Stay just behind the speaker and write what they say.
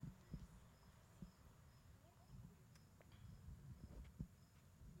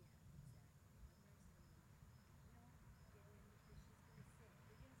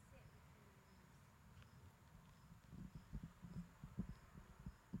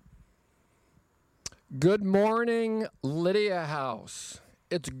Good morning, Lydia House.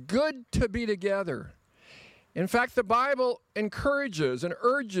 It's good to be together. In fact, the Bible encourages and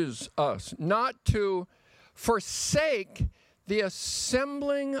urges us not to forsake the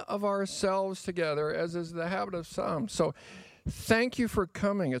assembling of ourselves together, as is the habit of some. So thank you for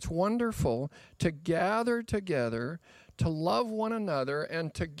coming. It's wonderful to gather together, to love one another,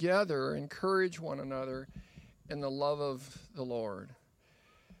 and together encourage one another in the love of the Lord.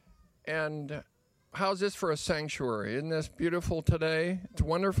 And how's this for a sanctuary? Isn't this beautiful today? It's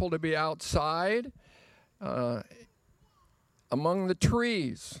wonderful to be outside among the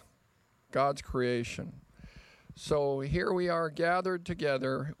trees, God's creation. So here we are gathered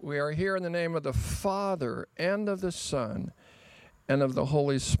together. We are here in the name of the Father and of the Son and of the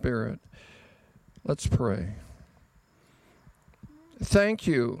Holy Spirit. Let's pray. Thank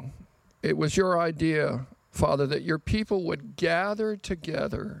you. It was your idea, Father, that your people would gather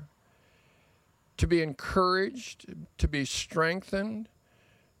together to be encouraged, to be strengthened,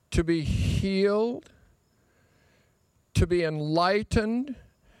 to be healed, to be enlightened,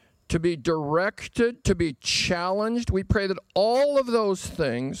 to be directed, to be challenged. We pray that all of those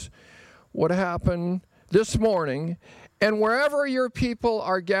things would happen this morning. And wherever your people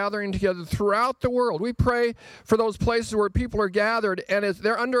are gathering together throughout the world, we pray for those places where people are gathered and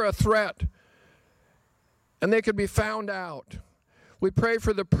they're under a threat and they could be found out. We pray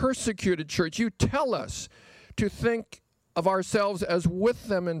for the persecuted church. You tell us to think of ourselves as with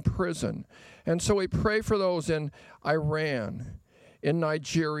them in prison. And so we pray for those in Iran, in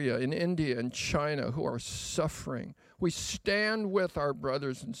Nigeria, in India, in China who are suffering. We stand with our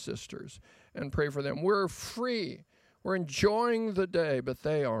brothers and sisters and pray for them. We're free. We're enjoying the day, but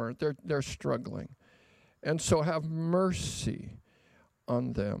they aren't. They're struggling. And so have mercy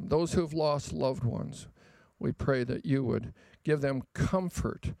on them. Those who've lost loved ones, we pray that you would give them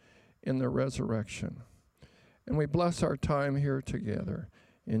comfort in the resurrection. And we bless our time here together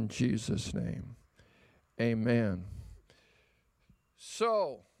in Jesus' name. Amen.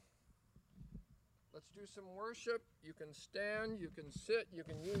 So, let's do some worship. You can stand, you can sit, you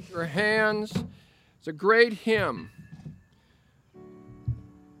can use your hands. It's a great hymn.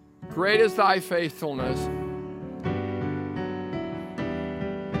 Great is thy faithfulness.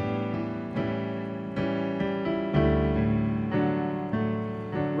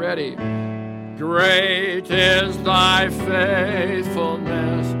 Ready. Great is thy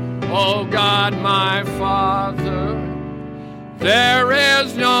faithfulness, O God my Father. There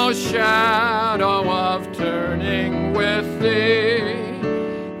is no shadow of turning with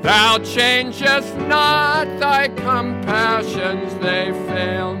thee. Thou changest not, thy compassions they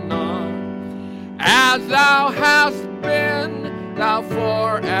fail not. As thou hast been, thou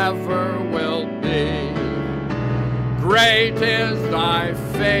forever wilt be. Great is thy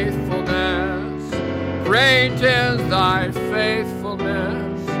faithfulness, great is thy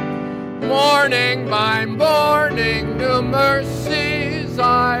faithfulness. Morning by morning new mercies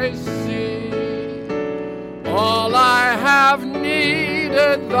I see. All I have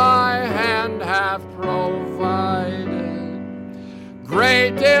needed thy hand hath provided.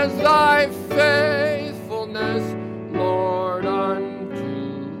 Great is thy faithfulness, Lord,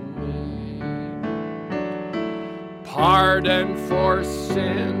 unto me. Pardon for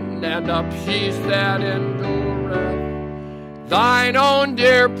sin and a peace that endureth. Thine own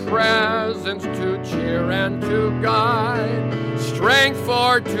dear presence to cheer and to guide. Strength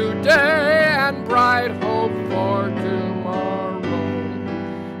for today and bright hope for tomorrow.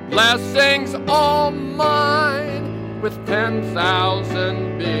 Blessings all mine with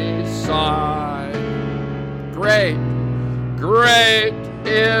 10,000 beside. Great, great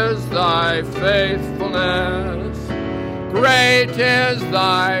is thy faithfulness. Great is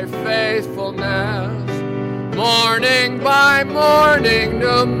thy faithfulness. Morning by morning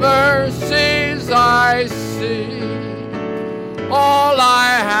new mercies I see. All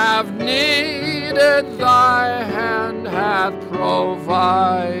I have needed thy hand hath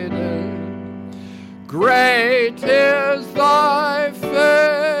provided. Great is thy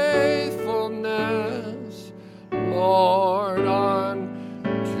faithfulness, Lord,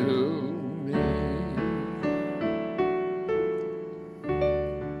 unto me.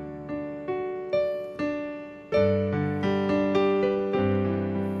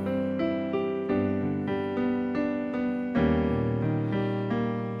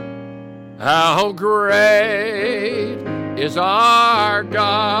 How great is our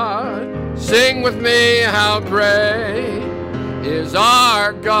God. Sing with me, how great is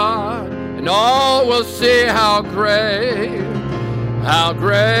our God. And all will see how great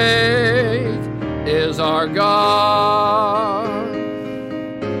is our God.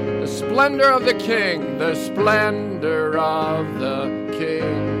 splendor of the King, the splendor of the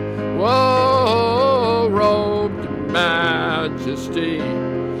King. Whoa, robed in majesty,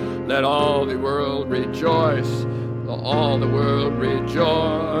 let all the world rejoice, all the world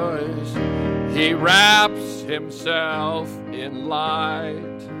rejoice. He wraps himself in light,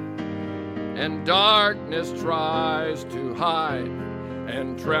 and darkness tries to hide,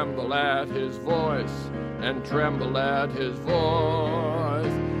 and tremble at his voice, and tremble at his voice.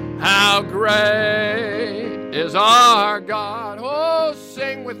 How great is our God. Oh,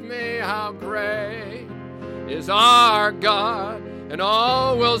 sing with me, how great is our God. And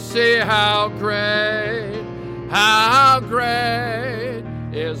all will see how great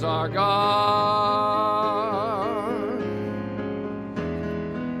is our God.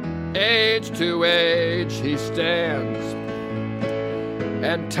 Age to age he stands,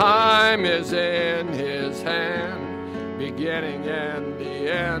 and time is in his hand, beginning and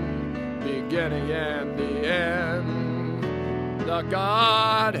the end, beginning and the end. The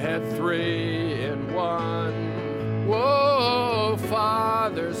Godhead three in one. Whoa,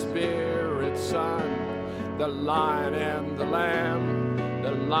 Father, Spirit, Son, the Lion and the Lamb,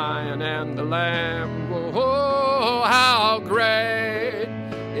 the Lion and the Lamb. Whoa, how great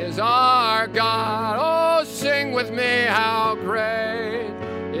is our God. Oh, sing with me, how great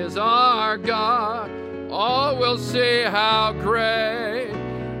is our God. All will see how great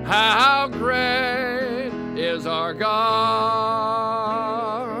is our God.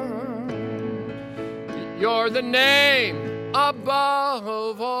 You're the name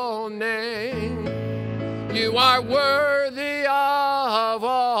above all names. You are worthy of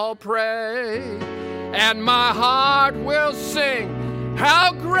all praise, and my heart will sing,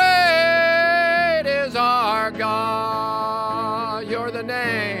 how great is our God. You're the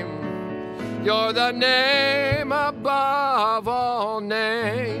name above all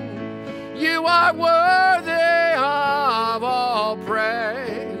names. You are worthy of all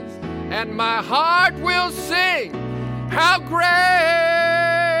praise, and my heart will sing, how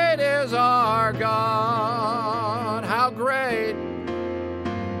great is our God. How great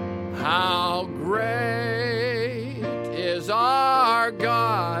is our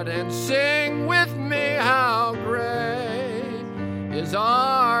God. And sing with me, how great is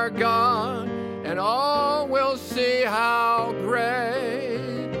our God. And all will see how great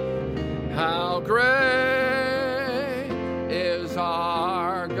is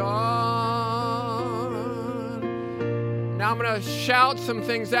our God. Now I'm going to shout some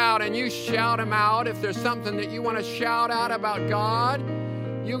things out, and you shout them out. If there's something that you want to shout out about God,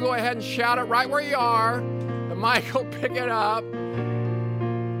 you go ahead and shout it right where you are. The mic will pick it up.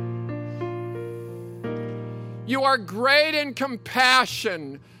 You are great in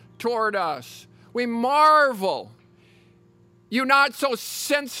compassion toward us. We marvel. You're not so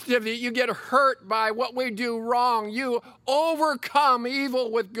sensitive that you get hurt by what we do wrong. You overcome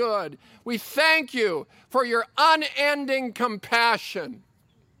evil with good. We thank you for your unending compassion.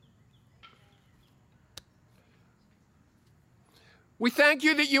 We thank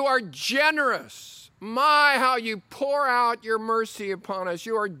you that you are generous. My, how you pour out your mercy upon us.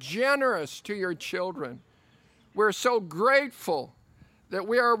 You are generous to your children. We're so grateful that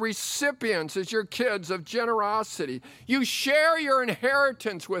we are recipients as your kids of generosity. You share your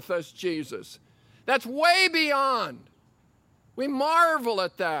inheritance with us, Jesus. That's way beyond. We marvel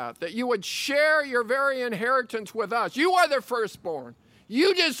at that you would share your very inheritance with us. You are the firstborn.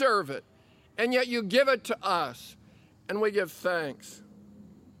 You deserve it, and yet you give it to us, and we give thanks.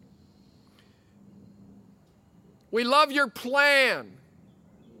 We love your plan.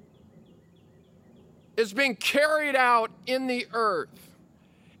 It's being carried out in the earth.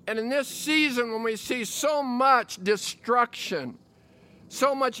 And in this season, when we see so much destruction,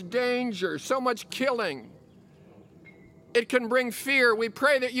 so much danger, so much killing, it can bring fear. We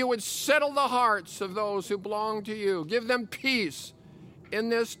pray that you would settle the hearts of those who belong to you. Give them peace in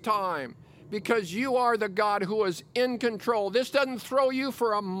this time, because you are the God who is in control. This doesn't throw you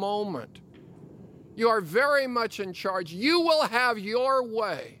for a moment. You are very much in charge. You will have your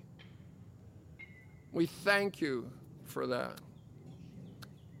way. We thank you for that.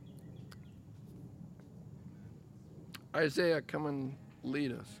 Isaiah, come and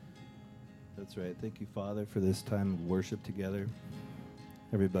lead us. That's right. Thank you, Father, for this time of worship together.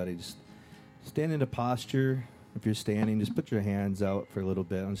 Everybody, just stand into posture. If you're standing, just put your hands out for a little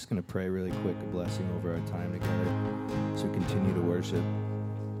bit. I'm just going to pray really quick a blessing over our time together as we continue to worship.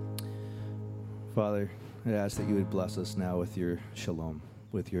 Father, I ask that you would bless us now with your shalom,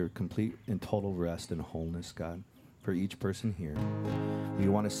 with your complete and total rest and wholeness, God, for each person here. We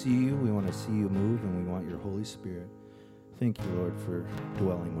want to see you. We want to see you move, and we want your Holy Spirit Thank you, Lord, for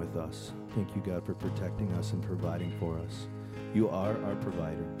dwelling with us. Thank you, God, for protecting us and providing for us. You are our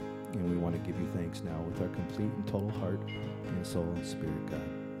provider, and we want to give you thanks now with our complete and total heart and soul and spirit, God.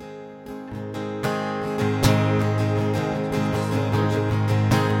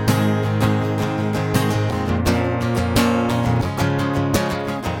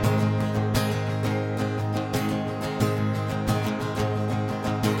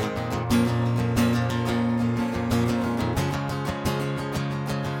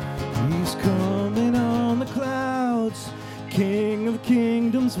 He's coming on the clouds. King of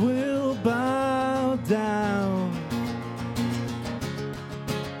kingdoms will bow down.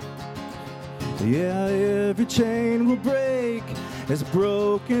 Yeah, every chain will break as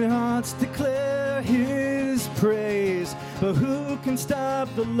broken hearts declare his praise. But who can stop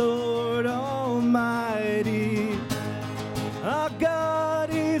the Lord Almighty? Our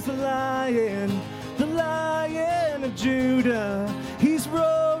God is the Lion of Judah. He's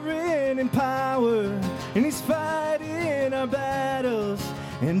roaring in power, and he's fighting our battles,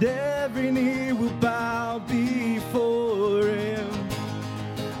 and every knee will bow before him.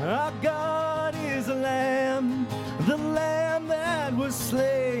 Our God is the Lamb that was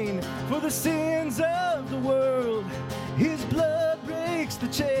slain for the sins of the world. His blood breaks the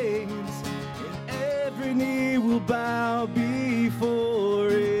chains, and every knee will bow before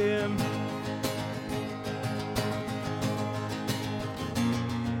him.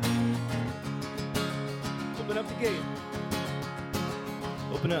 Open up the gate.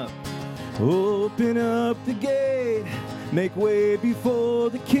 Open up. Open up the gate. Make way before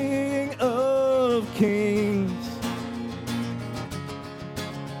the King of Kings.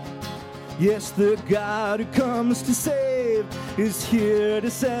 Yes, the God who comes to save is here to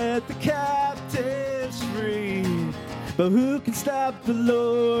set the captives free. But who can stop the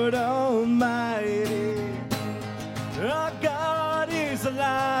Lord Almighty? Our God is the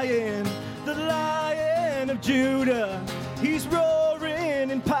Lion of Judah. He's roaring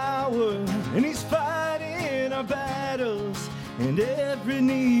in power, and he's fighting our battles, and every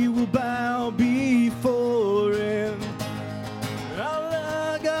knee will bow before him.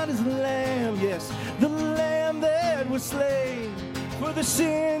 Our God is the Lamb, yes, the Lamb that was slain for the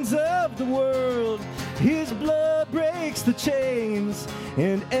sins of the world. His blood breaks the chains,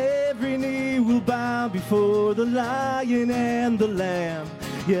 and every knee will bow before the Lion and the Lamb.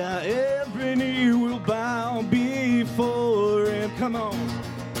 Yeah, every knee will bow before him. Come on,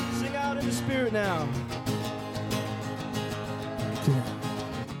 sing out in the Spirit now.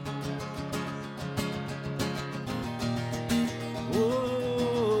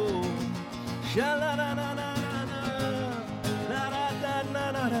 Oh,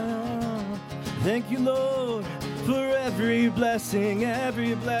 sha-la-la-la-la-la-la-la-la-la. Thank you, Lord, for every blessing,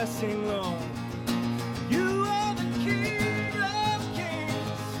 Lord. You are the King of Kings.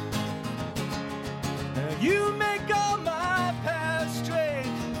 You make all my paths straight.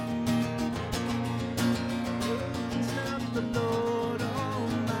 Who can stop the Lord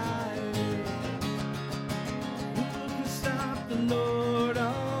Almighty? Who can stop the Lord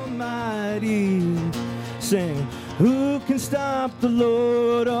Almighty? Sing, who can stop the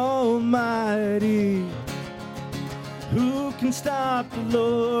Lord Almighty? Who can stop the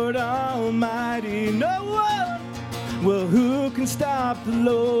Lord Almighty? No one. Well, who can stop the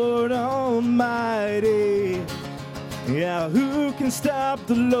Lord Almighty? Yeah, who can stop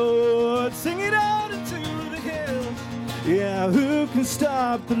the Lord? Sing it out into the hills. Yeah, who can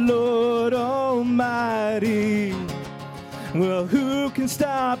stop the Lord Almighty? Well, who can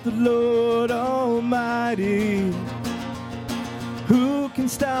stop the Lord Almighty? Who can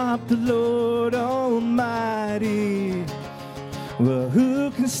stop the Lord Almighty? Well,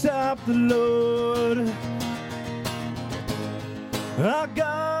 who can stop the Lord? Our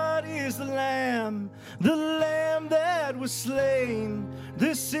God is the Lamb that was slain,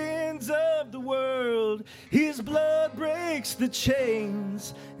 the sins of the world. His blood breaks the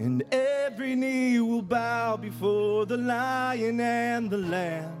chains, and every knee will bow before the Lion and the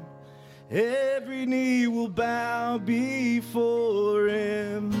Lamb. Every knee will bow before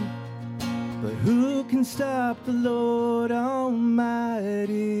him. But who can stop the Lord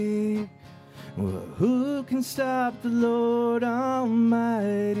Almighty? Well, who can stop the Lord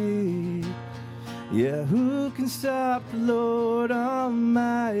Almighty? Yeah, who can stop the Lord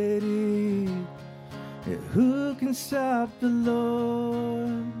Almighty? Yeah, who can stop the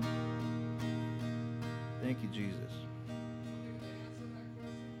Lord? Thank you, Jesus.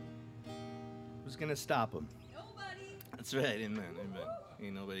 Who's going to stop him? Nobody. That's right, amen, amen.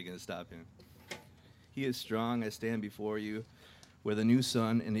 Ain't nobody going to stop him. He is strong. I stand before you with a new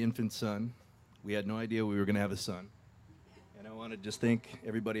son, an infant son. We had no idea we were going to have a son. want to just thank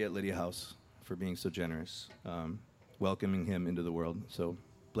everybody at Lydia House for being so generous, welcoming him into the world. So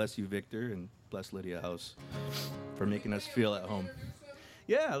bless you, Victor, and bless Lydia House for making us feel at home.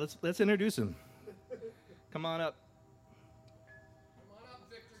 Yeah, let's introduce him. Come on up. Come on up,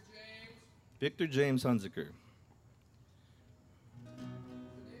 Victor James. Victor James Hunziker.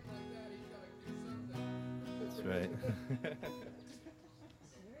 That's right.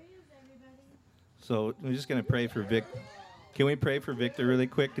 So we're just going to pray for Vic. Can we pray for Victor really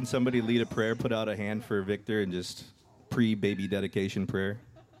quick? Can somebody lead a prayer? Put out a hand for Victor and just pre-baby dedication prayer.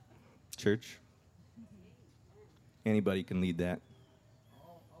 Church? Anybody can lead that.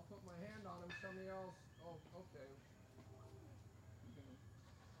 I'll put my hand on him. Somebody else. Oh, okay.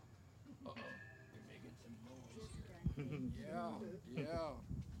 Uh-oh. You're making some noise here. Yeah.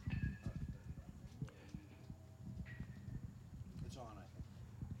 It's on, I think.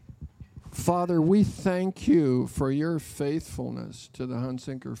 Father, we thank you for your faithfulness to the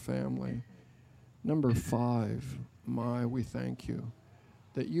Hunziker family. Number 5, we thank you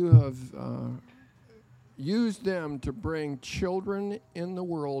that you have used them to bring children in the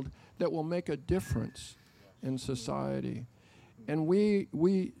world that will make a difference in society. And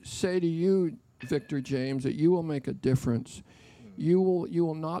we say to you, Victor James, that you will make a difference. You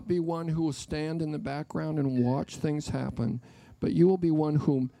will not be one who will stand in the background and watch things happen, but you will be one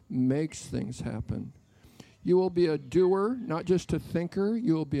who makes things happen. You will be a doer, not just a thinker.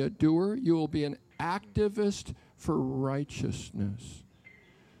 You will be a doer. You will be an activist for righteousness.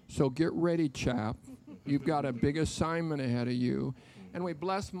 So get ready, chap. You've got a big assignment ahead of you. And we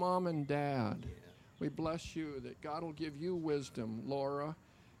bless Mom and Dad. We bless you that God will give you wisdom, Laura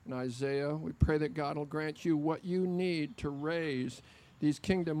and Isaiah. We pray that God will grant you what you need to raise these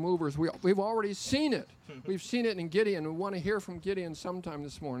kingdom movers. We've already seen it. We've seen it in Gideon. We want to hear from Gideon sometime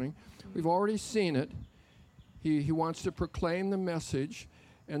this morning. We've already seen it. He wants to proclaim the message.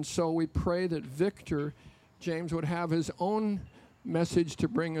 And so we pray that Victor James would have his own message to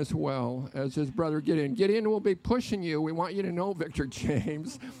bring as well as his brother Gideon. Gideon will be pushing you. We want you to know, Victor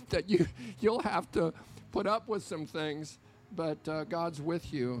James, that you'll have to put up with some things, but God's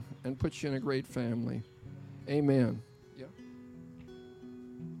with you and puts you in a great family. Amen. Yeah.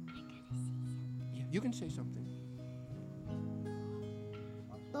 You can say something.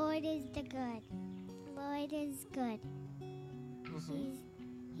 Lord is the good. Lord is good. Mm-hmm.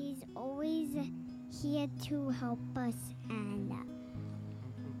 He's always here to help us, and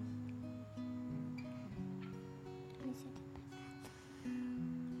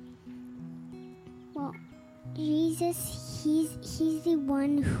well, Jesus, he's the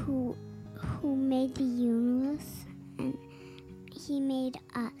one who made the universe, and he made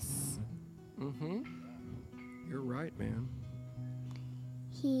us. Mm-hmm. You're right, man.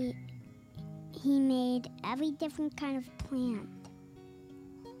 He made every different kind of plant.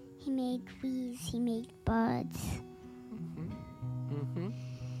 He made trees, he made birds. Mm-hmm. Mm-hmm.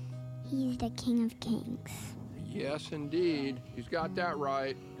 He's the King of Kings. Yes, indeed. He's got that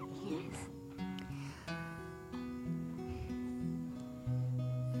right.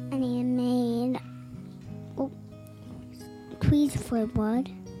 And he made trees for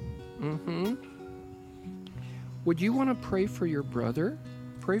wood. Mm-hmm. Would you want to pray for your brother?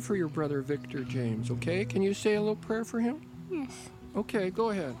 Pray for your brother, Victor James, okay? Can you say a little prayer for him? Yes. Okay,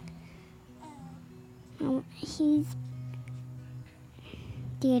 go ahead.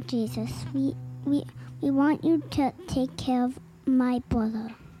 Dear Jesus, we want you to take care of my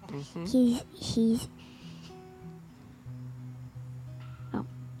brother. Mm-hmm. He's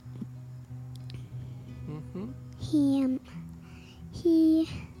Mm-hmm.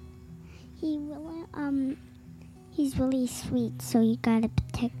 He's really sweet, so you gotta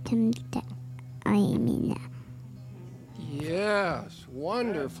protect him. Yes,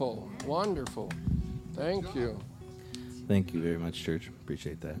 wonderful, wonderful. Thank you. Thank you very much, church.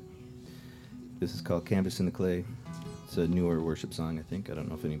 Appreciate that. This is called Canvas in the Clay. It's a newer worship song, I think. I don't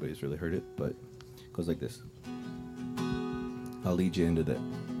know if anybody's really heard it, but it goes like this. I'll lead you into that.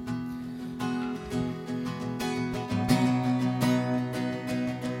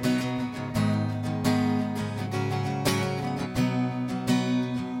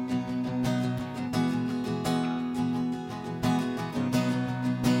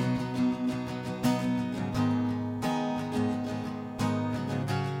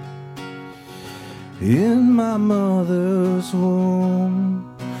 In my mother's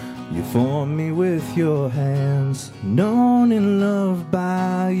womb, you formed me with your hands, known and loved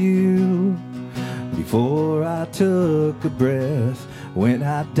by you. Before I took a breath, When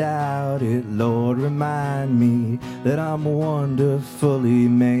I doubt it, Lord, remind me that I'm wonderfully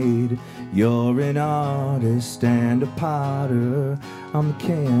made. You're an artist and a potter. I'm the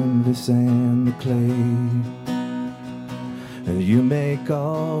canvas and the clay. And you make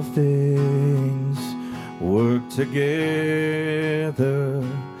all things work together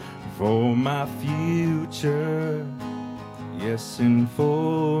for my future. Yes, and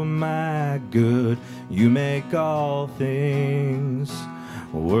for my good. You make all things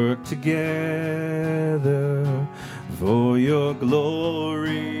work together for your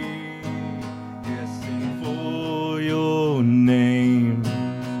glory. Yes, and for your name.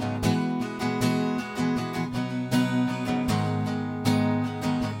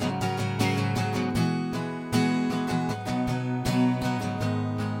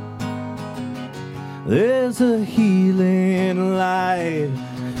 There's a healing light,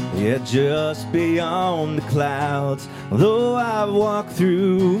 yeah, just beyond the clouds. Though I walk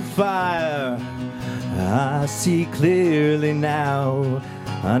through fire, I see clearly now.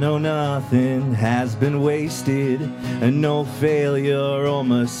 I know nothing has been wasted, and no failure or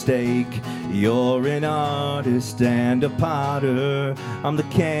mistake. You're an artist and a potter. I'm the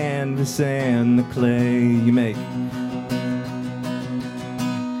canvas and the clay.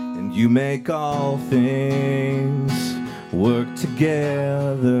 You make all things work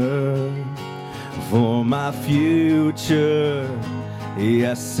together for my future.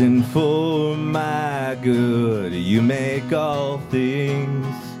 Yes, and for my good. You make all things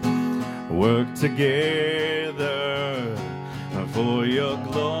work together for your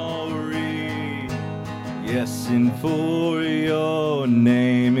glory. Yes, and for your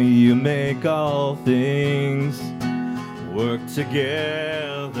name. You make all things work together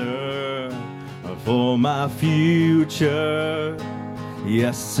for my future.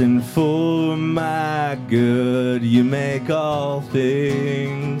 Yes, and for my good. You make all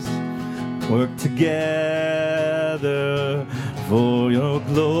things work together for your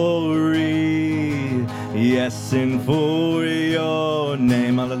glory. Yes, and for your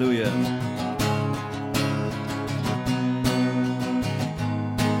name. Hallelujah.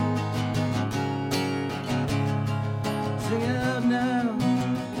 Sing out now.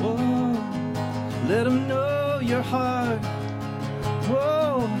 Whoa. Let them know your heart.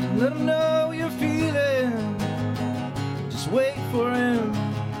 Whoa, let him know you're feeling. Just wait for him.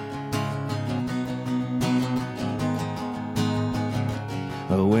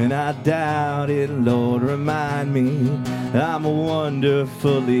 When I doubt it, Lord, remind me I'm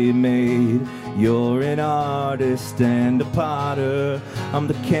wonderfully made. You're an artist and a potter. I'm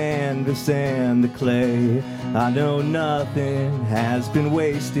the canvas and the clay. I know nothing has been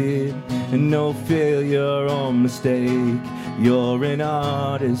wasted, and no failure or mistake. You're an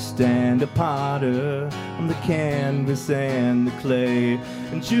artist and a potter. I'm the canvas and the clay.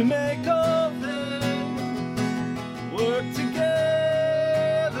 And you make all things work together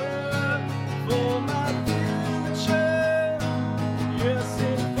for my future. Yes,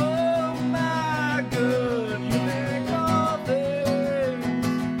 and for my good. You make all things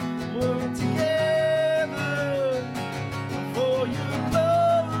work together for your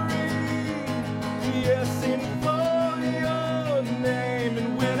glory. Yes, and for your name.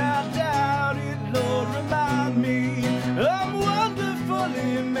 And when I doubt it, Lord, remind me I'm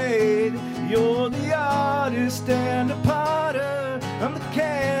wonderfully made. You're the artist and the potter. I'm the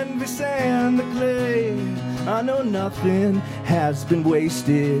canvas and the clay. I know nothing has been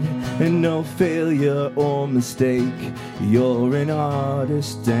wasted, and no failure or mistake. You're an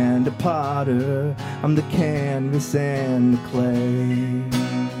artist and a potter. I'm the canvas and the clay.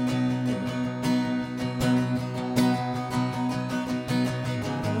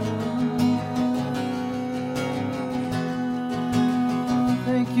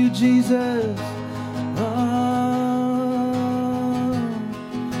 Thank you, Jesus,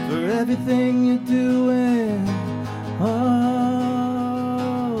 for everything you're doing.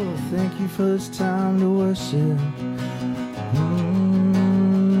 Oh, thank you for this time to worship.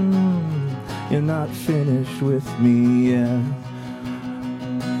 You're not finished with me yet.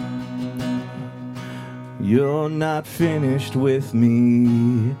 You're not finished with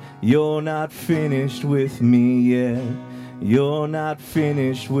me. You're not finished with me yet. You're not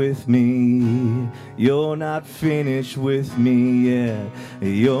finished with me. You're not finished with me yet.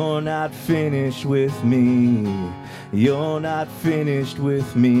 You're not finished with me. You're not finished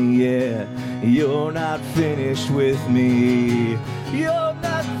with me yet. You're not finished with me. You're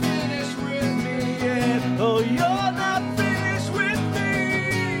not finished with me yet. Oh, you're not finished with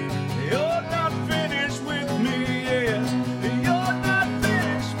me. You're not finished with me yet. You're not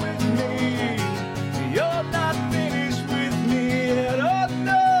finished with me. You're not finished with me yet.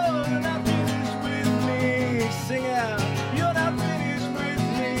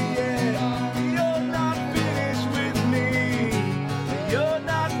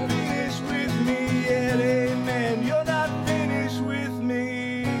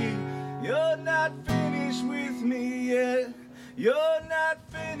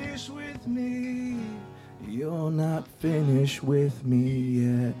 not finished with me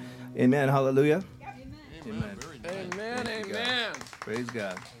yet. Amen. Hallelujah. Amen. Amen. Amen. Praise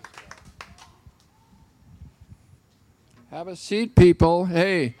God. Have a seat, people.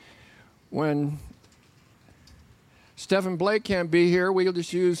 Hey, when Stephen Blake can't be here, we'll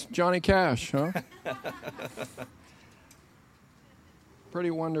just use Johnny Cash, huh?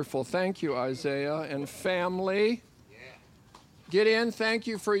 Pretty wonderful. Thank you, Isaiah and family. Gideon, thank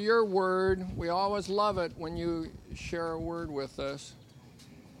you for your word. We always love it when you share a word with us.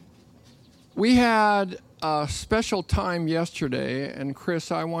 We had a special time yesterday, and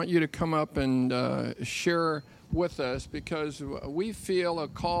Chris, I want you to come up and share with us because we feel a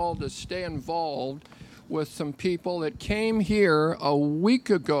call to stay involved with some people that came here a week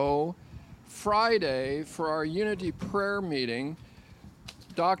ago, Friday, for our Unity prayer meeting.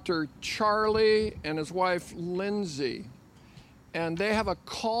 Dr. Charlie and his wife Lindsay, and they have a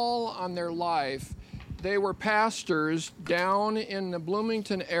call on their life. They were pastors down in the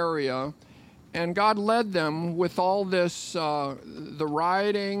Bloomington area, and God led them with all this, the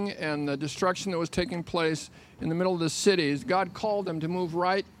rioting and the destruction that was taking place in the middle of the cities. God called them to move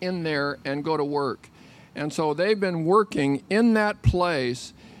right in there and go to work. And so they've been working in that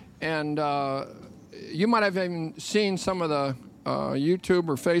place, and you might have even seen some of the YouTube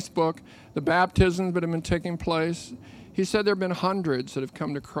or Facebook, the baptisms that have been taking place. He said there have been hundreds that have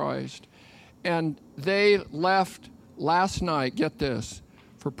come to Christ. And they left last night, get this,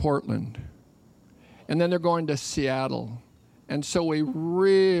 for Portland. And then they're going to Seattle. And so we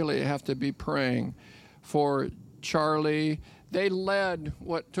really have to be praying for Charlie. They led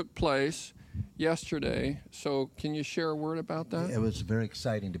what took place yesterday. So can you share a word about that? It was very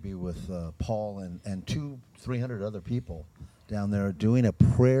exciting to be with Paul and 300 other people down there doing a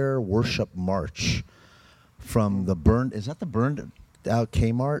prayer worship march from the burned out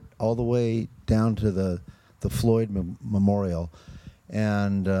Kmart all the way down to the Floyd Memorial,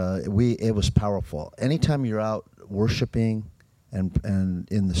 and it was powerful. Anytime you're out worshiping and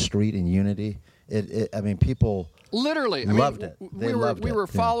in the street in unity, people literally loved it. We were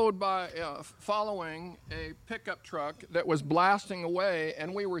followed by following a pickup truck that was blasting away,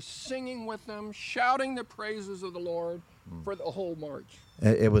 and we were singing with them, shouting the praises of the Lord for the whole march.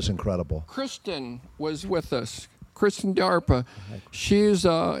 It was incredible. Kristen was with us. Kristen DARPA. She's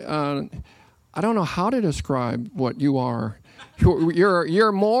I don't know how to describe what you are.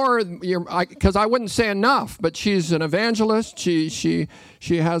 You're more, because I wouldn't say enough, but she's an evangelist. She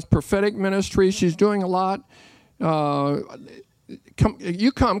has prophetic ministry. She's doing a lot. Come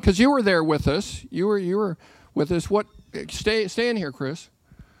because you were there with us. You were with us. Stay in here, Chris.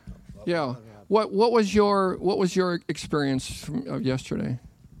 Yeah. What was your experience of yesterday?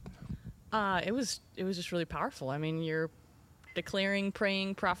 It was just really powerful. I mean, you're declaring,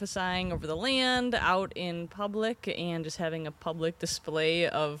 praying, prophesying over the land, out in public, and just having a public display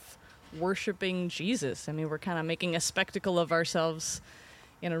of worshiping Jesus. I mean, we're kind of making a spectacle of ourselves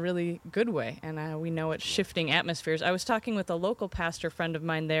in a really good way, and we know it's shifting atmospheres. I was talking with a local pastor friend of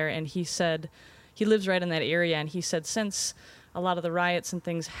mine there, and he said he lives right in that area, and he said since a lot of the riots and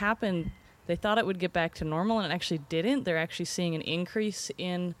things happened, they thought it would get back to normal, and it actually didn't. They're actually seeing an increase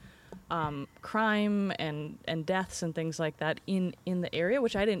in crime and deaths and things like that in the area,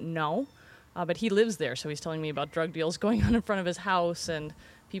 which I didn't know. But he lives there, so he's telling me about drug deals going on in front of his house and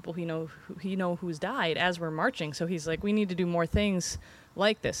people he know who's died as we're marching. So he's like, we need to do more things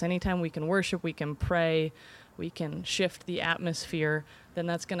like this. Anytime we can worship, we can pray, we can shift the atmosphere, then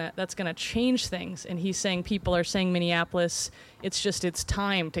that's gonna change things. And he's saying people are saying Minneapolis, it's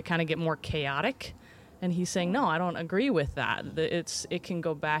time to kind of get more chaotic. And he's saying, no, I don't agree with that. It can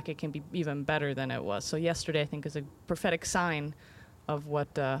go back. It can be even better than it was. So yesterday, I think, is a prophetic sign of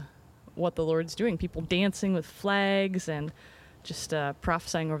what the Lord's doing. People dancing with flags and just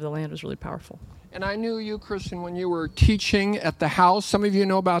prophesying over the land was really powerful. And I knew you, Kristen, when you were teaching at the House. Some of you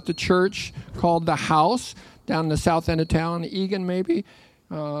know about the church called the House down in the south end of town, Eagan maybe.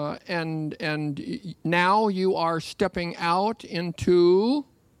 And now you are stepping out into...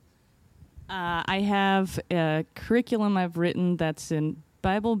 I have a curriculum I've written that's in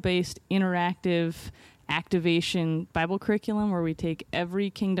Bible-based interactive activation Bible curriculum where we take every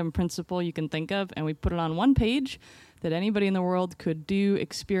kingdom principle you can think of and we put it on one page that anybody in the world could do,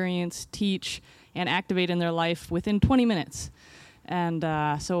 experience, teach, and activate in their life within 20 minutes. And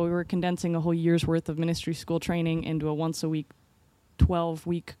so we were condensing a whole year's worth of ministry school training into a once-a-week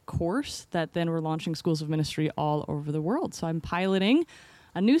 12-week course that then we're launching schools of ministry all over the world. So I'm piloting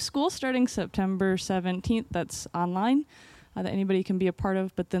a new school starting September 17th that's online that anybody can be a part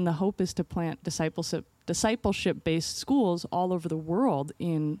of. But then the hope is to plant discipleship discipleship-based schools all over the world,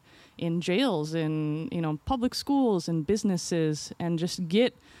 in jails, in public schools, and businesses, and just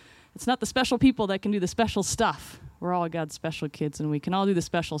get. It's not the special people that can do the special stuff. We're all God's special kids, and we can all do the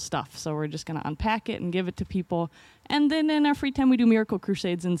special stuff. So we're just going to unpack it and give it to people. And then in our free time, we do miracle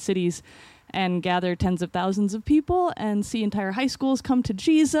crusades in cities and gather tens of thousands of people and see entire high schools come to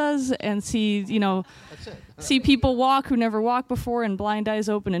Jesus and see, see people walk who never walked before and blind eyes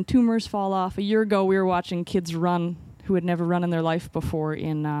open and tumors fall off. A year ago, we were watching kids run who had never run in their life before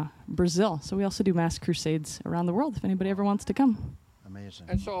in Brazil. So we also do mass crusades around the world if anybody ever wants to come. Amazing.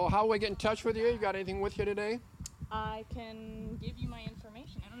 And so how do we get in touch with you? You got anything with you today? I can give you my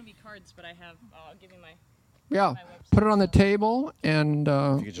information. I don't have any cards, but I'll give you my... Yeah, put it on the table, and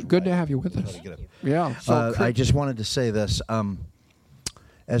good to have you with us. Yeah. So I just wanted to say this.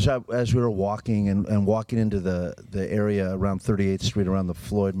 As we were walking and walking into the area around 38th Street, around the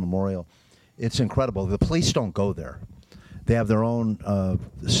Floyd Memorial, it's incredible. The police don't go there. They have their own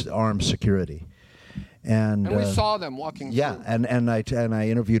armed security. And we saw them walking through. And I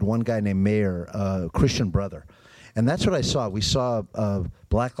interviewed one guy named Mayer, a Christian brother. And that's what I saw. We saw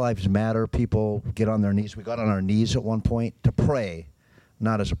Black Lives Matter people get on their knees. We got on our knees at one point to pray,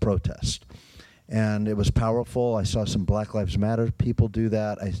 not as a protest. And it was powerful. I saw some Black Lives Matter people do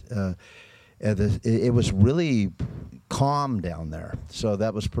that. It was really calm down there. So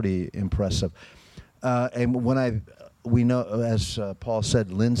that was pretty impressive. And we know, as Paul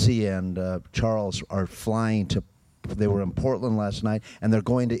said, Lindsay and Charles are flying to, they were in Portland last night, and they're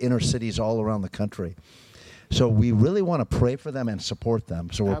going to inner cities all around the country. So we really want to pray for them and support them.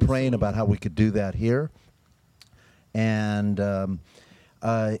 So we're praying about how we could do that here. And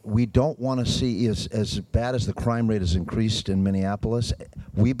we don't want to see, as bad as the crime rate has increased in Minneapolis,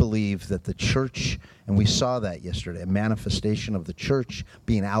 we believe that the church, and we saw that yesterday, a manifestation of the church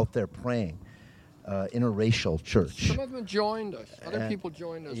being out there praying, interracial church. Some of them joined us. Other people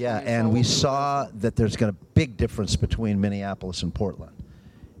joined us. Yeah, and we saw that there's got a big difference between Minneapolis and Portland.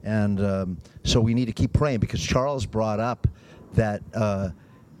 And so we need to keep praying, because Charles brought up that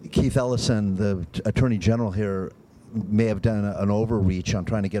Keith Ellison, the Attorney General here, may have done an overreach on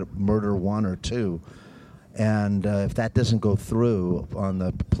trying to get murder 1 or 2. And if that doesn't go through on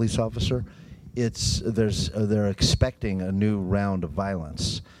the police officer, they're expecting a new round of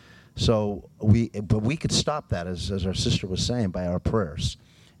violence. So we could stop that, as our sister was saying, by our prayers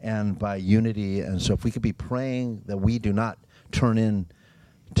and by unity. And so if we could be praying that we do not turn in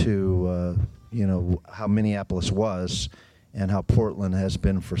to how Minneapolis was and how Portland has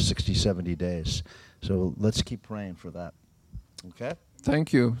been for 60, 70 days. So let's keep praying for that. Okay?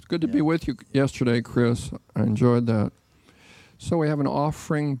 Thank you. It's good to be with you yesterday, Chris. I enjoyed that. So we have an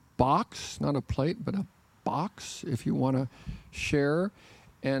offering box, not a plate, but a box if you want to share.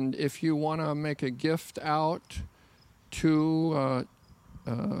 And if you want to make a gift out to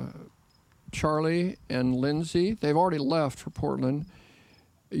Charlie and Lindsay, they've already left for Portland.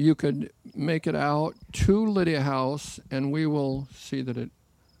 You could make it out to Lydia House, and we will see that it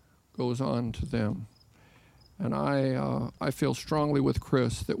goes on to them. And I feel strongly with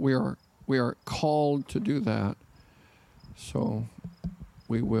Chris that we are called to do that. So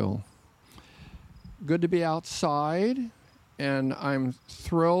we will. Good to be outside, and I'm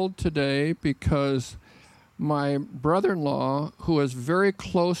thrilled today because my brother-in-law, who is very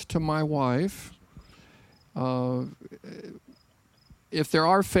close to my wife, if there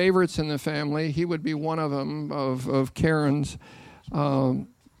are favorites in the family, he would be one of them, of Karen's. Of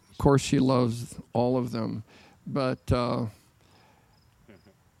course, she loves all of them. But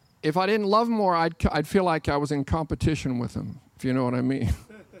if I didn't love more, I'd feel like I was in competition with him, if you know what I mean.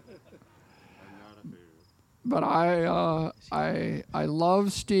 But I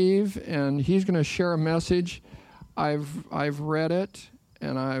love Steve, and he's going to share a message. I've read it,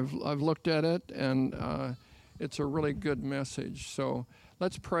 and I've looked at it, and it's a really good message. So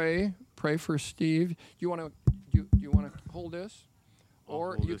let's pray. Pray for Steve. You want to hold this?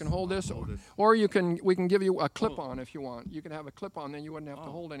 Or you can hold this, or we can give you a clip-on if you want. You can have a clip-on, then you wouldn't have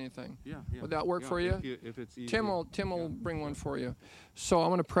to hold anything. Yeah. Would that work for you? If it's easy. Tim will bring one for you. So I'm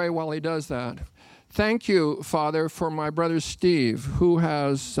going to pray while he does that. Thank you, Father, for my brother Steve, who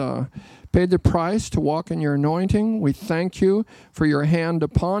has paid the price to walk in your anointing. We thank you for your hand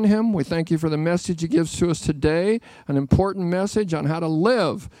upon him. We thank you for the message he gives to us today, an important message on how to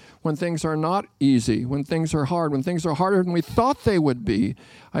live when things are not easy, when things are hard, when things are harder than we thought they would be.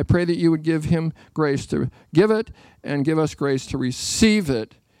 I pray that you would give him grace to give it and give us grace to receive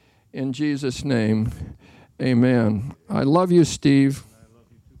it. In Jesus' name, amen. I love you, Steve. I love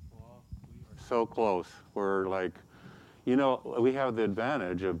you too, Paul. We are so close. We're like, we have the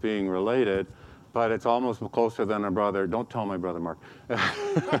advantage of being related, but it's almost closer than a brother. Don't tell my brother Mark.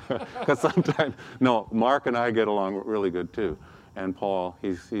 Because sometimes, no, Mark and I get along really good too. And Paul,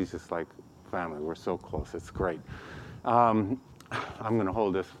 he's just like family. We're so close. It's great. I'm going to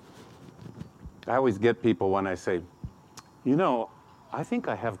hold this. I always get people when I say, you know, I think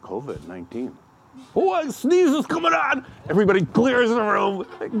I have COVID-19. Oh, a sneeze is coming on. Everybody clears the room.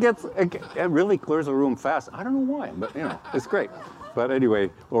 It really clears the room fast. I don't know why, but, you know, it's great. But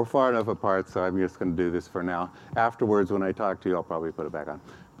anyway, we're far enough apart, so I'm just going to do this for now. Afterwards, when I talk to you, I'll probably put it back on.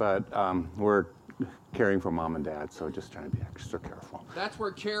 But we're caring for Mom and Dad, so just trying to be extra careful. That's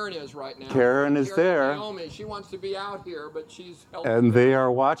where Karen is right now. Karen is there. Naomi, she wants to be out here, but she's helping. And they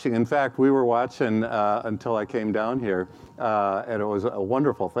are watching. In fact, we were watching until I came down here, and it was a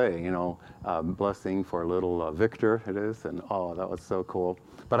wonderful thing, you know, blessing for little Victor, it is, and oh, that was so cool.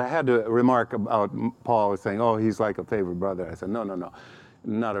 But I had to remark about Paul was saying, oh, he's like a favorite brother. I said, no,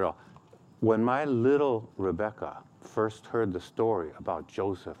 not at all. When my little Rebecca first heard the story about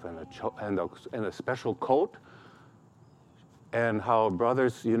Joseph and a special coat, and how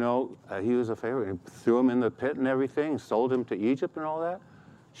brothers, you know, he was a favorite. He threw him in the pit and everything, sold him to Egypt and all that.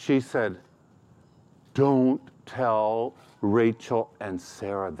 She said, don't tell Rachel and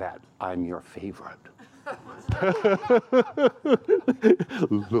Sarah that I'm your favorite.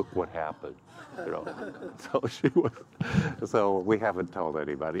 Look what happened. You know, so we haven't told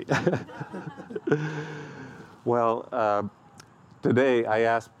anybody. Well, today I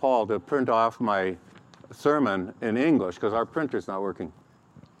asked Paul to print off my sermon in English because our printer's not working.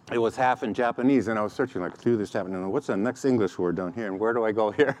 It was half in Japanese, and I was searching like through this Japanese. What's the next English word down here, and where do I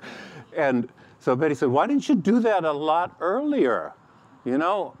go here? And so Betty said, "Why didn't you do that a lot earlier? You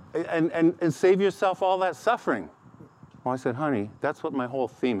know, and save yourself all that suffering." Well, I said, "Honey, that's what my whole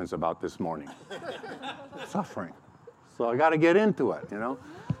theme is about this morning, suffering. So I got to get into it, you know."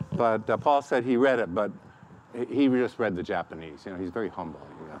 But Paul said he read it, but he just read the Japanese. You know, he's very humble.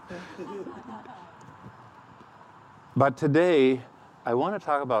 You know. But today, I want to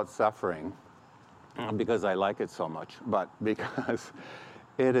talk about suffering, not because I like it so much, but because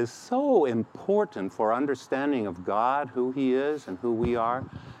it is so important for understanding of God, who He is and who we are.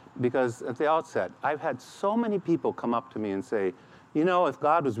 Because at the outset, I've had so many people come up to me and say, you know, if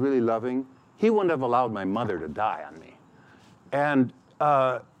God was really loving, He wouldn't have allowed my mother to die on me. And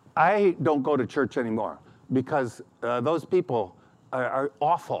I don't go to church anymore because those people are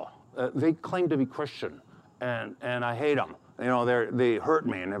awful. They claim to be Christian, and I hate them. You know, they hurt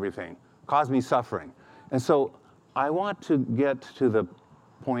me and everything, cause me suffering. And so I want to get to the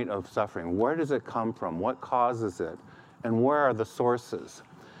point of suffering. Where does it come from? What causes it? And where are the sources?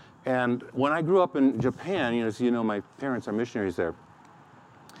 And when I grew up in Japan, you know, as you know, my parents are missionaries there.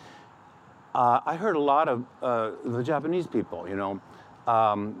 I heard a lot of the Japanese people, you know,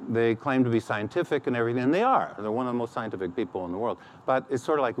 they claim to be scientific and everything, and they are. They're one of the most scientific people in the world. But it's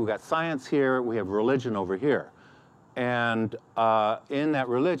sort of like we've got science here, we have religion over here. And in that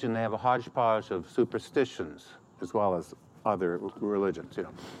religion, they have a hodgepodge of superstitions as well as other religions, you know.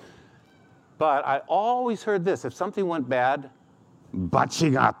 But I always heard this: if something went bad,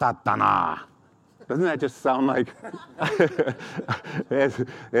 bachi ga tatta na. Doesn't that just sound like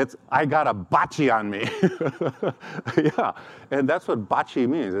it's I got a bachi on me? Yeah, and that's what bachi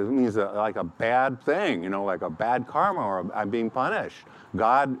means. It means like a bad thing, you know, like a bad karma, or I'm being punished.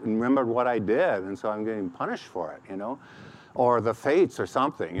 God remembered what I did, and so I'm getting punished for it, you know, or the fates or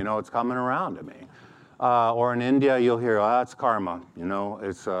something, you know, it's coming around to me. Or in India, you'll hear, oh, it's karma, you know,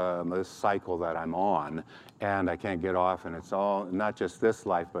 it's this cycle that I'm on, and I can't get off, and it's all, not just this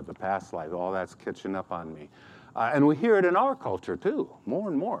life, but the past life, all that's catching up on me. And we hear it in our culture, too, more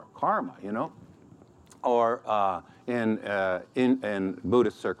and more, karma, you know. Or in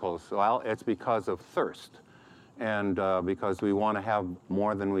Buddhist circles, well, it's because of thirst, and because we want to have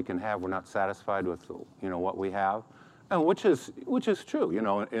more than we can have. We're not satisfied with, you know, what we have. And which is true, you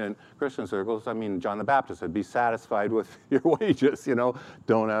know, in Christian circles. I mean, John the Baptist said, be satisfied with your wages, you know,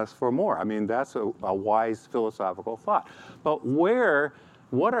 don't ask for more. I mean, that's a wise philosophical thought. But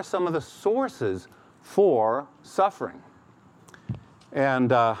what are some of the sources for suffering?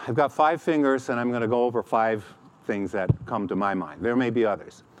 And I've got 5 fingers, and I'm going to go over 5 things that come to my mind. There may be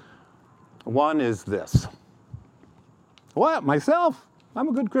others. One is this. What, myself? I'm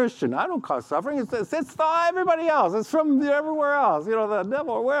a good Christian. I don't cause suffering. It's everybody else. It's from everywhere else, you know, the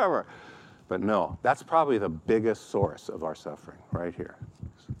devil or wherever. But no, that's probably the biggest source of our suffering right here.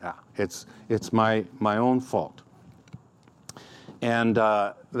 Yeah, it's my own fault. And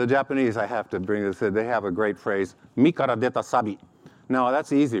the Japanese, I have to bring this in, they have a great phrase, mi kara deta sabi. Now,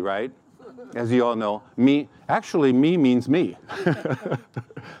 that's easy, right? As you all know, mi means me.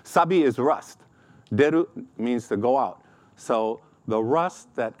 Sabi is rust. Deru means to go out. So the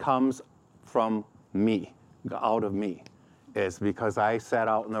rust that comes from me, out of me, is because I sat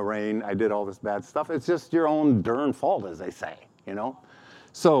out in the rain, I did all this bad stuff. It's just your own darn fault, as they say, you know?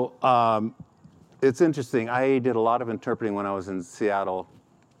 So it's interesting. I did a lot of interpreting when I was in Seattle,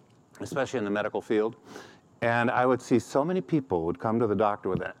 especially in the medical field. And I would see so many people would come to the doctor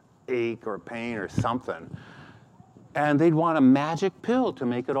with an ache or pain or something. And they'd want a magic pill to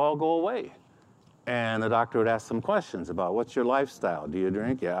make it all go away. And the doctor would ask some questions about, what's your lifestyle? Do you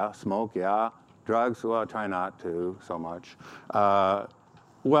drink? Yeah. Smoke? Yeah. Drugs? Well, try not to so much.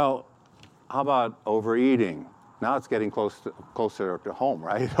 Well, how about overeating? Now it's getting closer to home,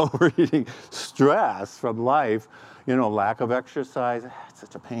 right? Overeating, stress from life, you know, lack of exercise, it's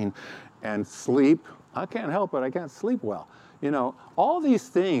such a pain. And sleep, I can't help it, I can't sleep well. You know, all these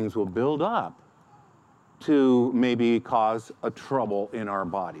things will build up to maybe cause a trouble in our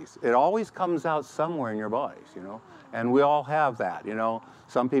bodies. It always comes out somewhere in your bodies, you know, and we all have that, you know.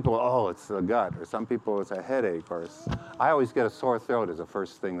 Some people, oh, it's the gut, or some people it's a headache, or I always get a sore throat as the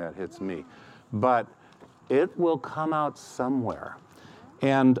first thing that hits me. But it will come out somewhere.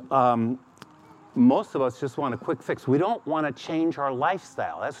 And most of us just want a quick fix. We don't want to change our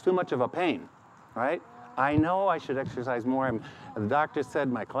lifestyle. That's too much of a pain, right? I know I should exercise more. And the doctor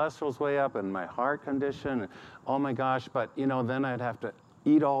said my cholesterol's way up and my heart condition. And, oh my gosh, but you know, then I'd have to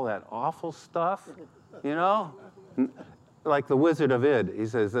eat all that awful stuff, you know? Like the Wizard of Id. He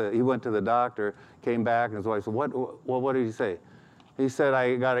says he went to the doctor, came back, and his wife said, what did he say? He said,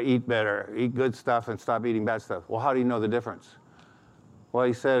 I got to eat better, eat good stuff and stop eating bad stuff. Well, how do you know the difference? Well,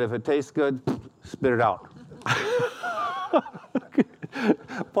 he said, if it tastes good, spit it out.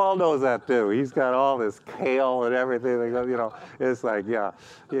 Paul knows that too. He's got all this kale and everything. You know, it's like, yeah,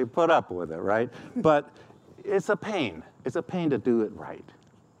 you put up with it, right? But it's a pain. It's a pain to do it right,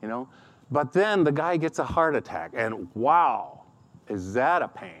 you know? But then the guy gets a heart attack, and wow, is that a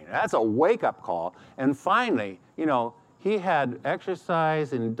pain? That's a wake-up call. And finally, you know, he had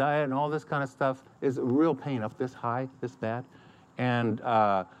exercise and diet and all this kind of stuff. Is a real pain up this high, this bad. And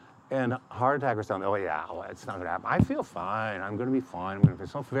heart attack or something. Oh yeah, well, it's not gonna happen. I feel fine. I'm gonna be fine. I'm gonna feel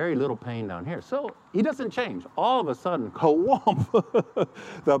so very little pain down here. So he doesn't change. All of a sudden, ka-whomp,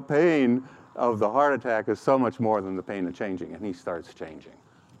 the pain of the heart attack is so much more than the pain of changing, and he starts changing.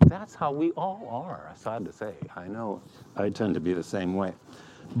 That's how we all are, sad to say. I know I tend to be the same way.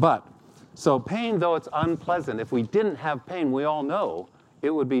 But, so pain, though it's unpleasant, if we didn't have pain, we all know it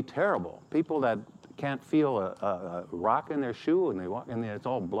would be terrible. People that can't feel a rock in their shoe and they walk in there, it's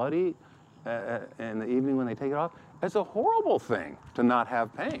all bloody in the evening when they take it off. It's a horrible thing to not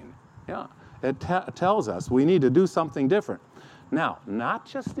have pain. Yeah, it tells us we need to do something different. Now, not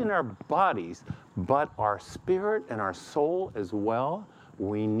just in our bodies, but our spirit and our soul as well.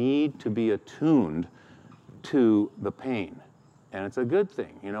 We need to be attuned to the pain. And it's a good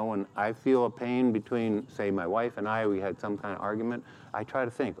thing. You know, when I feel a pain between, say, my wife and I, we had some kind of argument, I try to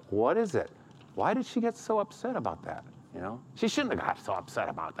think, what is it? Why did she get so upset about that? You know, she shouldn't have got so upset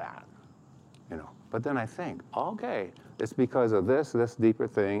about that. You know, but then I think, okay, it's because of this deeper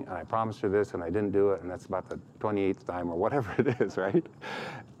thing, and I promised her this, and I didn't do it, and that's about the 28th time or whatever it is, right?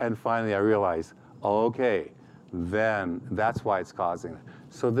 And finally I realized, okay, then that's why it's causing it.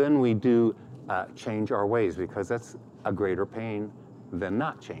 So then we do change our ways, because that's a greater pain than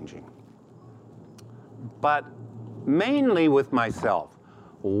not changing. But mainly with myself,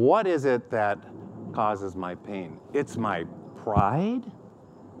 what is it that causes my pain? It's my pride.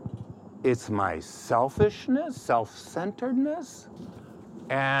 It's my selfishness, self-centeredness,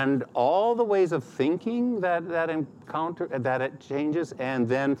 and all the ways of thinking that it changes. And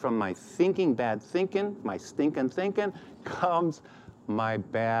then from my thinking, bad thinking, my stinking thinking, comes my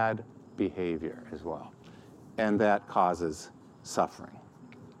bad behavior as well. And that causes suffering.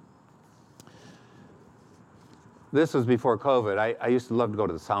 This was before COVID. I used to love to go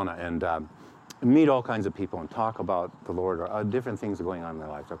to the sauna and meet all kinds of people and talk about the Lord or different things are going on in their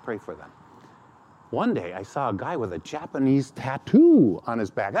lives. I pray for them. One day I saw a guy with a Japanese tattoo on his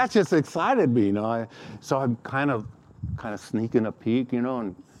back. That just excited me, you know. So I'm kind of sneaking a peek, you know,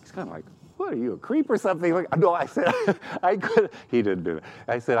 and he's kind of like, what are you, a creep or something? Like, no, I said, he didn't do that.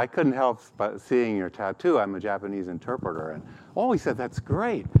 I said, I couldn't help but seeing your tattoo. I'm a Japanese interpreter. And oh, he said, that's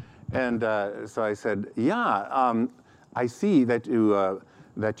great. And so I said, yeah, I see that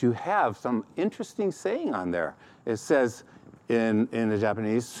you have some interesting saying on there. It says in the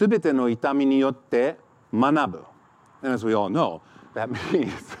Japanese, "Subete no itami ni yotte manabu." And as we all know, that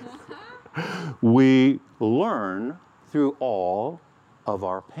means we learn through all of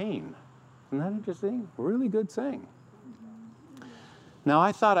our pain. Isn't that interesting? Really good saying. Now,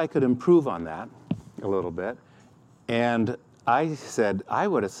 I thought I could improve on that. a little bit. And I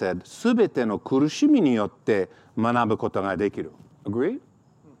would have said, すべての苦しみによって学ぶことができる. Agree?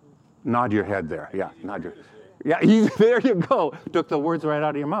 Nod your head there. Yeah, nod your. Yeah, there you go. Took the words right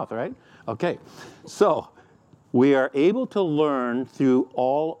out of your mouth, right? Okay. So we are able to learn through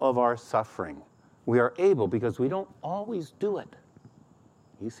all of our suffering. We are able because we don't always do it.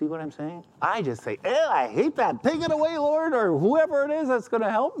 You see what I'm saying? I just say, I hate that. Take it away, Lord, or whoever it is that's going to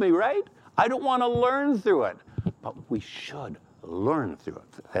help me, right? I don't want to learn through it. But we should learn through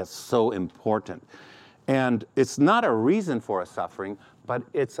it. That's so important. And it's not a reason for a suffering, but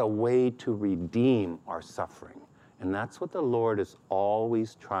it's a way to redeem our suffering. And that's what the Lord is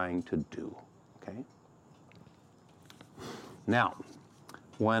always trying to do, okay? Now,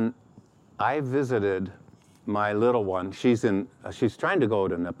 when I visited my little one, she's trying to go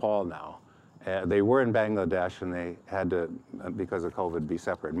to Nepal now. They were in Bangladesh, and they had to, because of COVID, be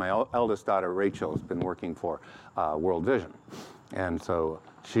separated. My eldest daughter, Rachel, has been working for World Vision. And so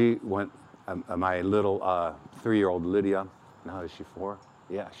she went, my little 3-year-old Lydia, now is she 4?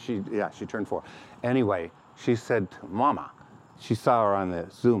 Yeah, she turned 4. Anyway, she said to Mama, she saw her on the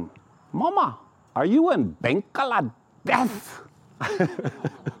Zoom, Mama, are you in Bangladesh?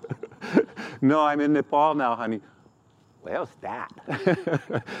 No, I'm in Nepal now, honey. Where's that?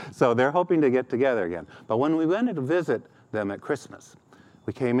 So they're hoping to get together again. But when we went to visit them at Christmas,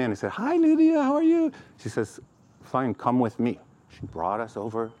 we came in and said, hi, Lydia, how are you? She says, fine, come with me. She brought us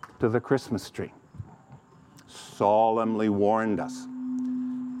over to the Christmas tree, solemnly warned us.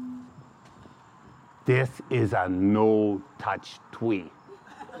 This is a no-touch tree.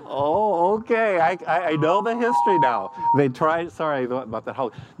 Oh, okay. I know the history now. They tried, sorry about that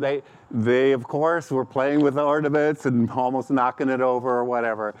whole, they of course were playing with the ornaments and almost knocking it over or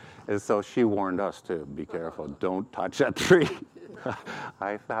whatever. And so she warned us to be careful, don't touch that tree.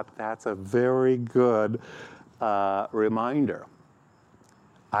 I thought that's a very good reminder.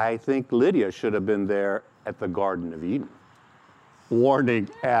 I think Lydia should have been there at the Garden of Eden, warning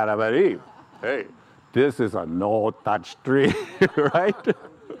Adam and Eve, hey, this is a no-touch tree, right?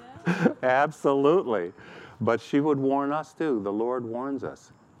 Absolutely. But she would warn us too. The Lord warns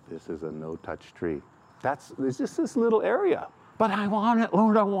us. This is a no-touch tree. It's just this little area. But I want it,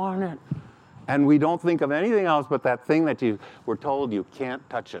 Lord, I want it. And we don't think of anything else but that thing that you were told you can't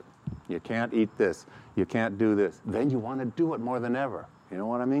touch it. You can't eat this. You can't do this. Then you want to do it more than ever. You know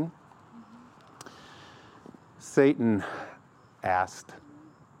what I mean? Satan asked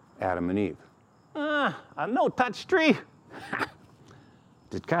Adam and Eve, a no-touch tree?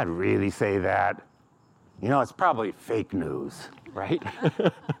 Did God really say that? You know, it's probably fake news, right?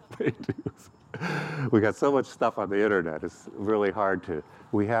 Fake news. We got so much stuff on the internet. It's really hard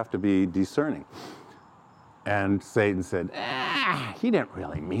we have to be discerning. And Satan said, he didn't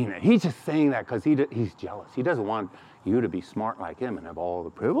really mean it. He's just saying that because he's jealous. He doesn't want you to be smart like him and have all the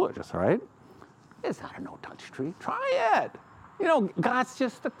privileges, right? It's not a no-touch tree. Try it. You know, God's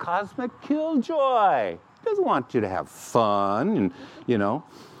just a cosmic killjoy. He doesn't want you to have fun and, you know.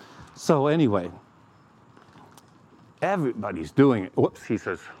 So anyway, everybody's doing it. Whoops, he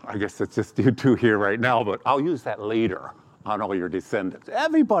says, I guess it's just you two here right now, but I'll use that later on all your descendants.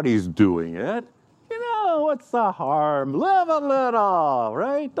 Everybody's doing it. You know, what's the harm? Live a little,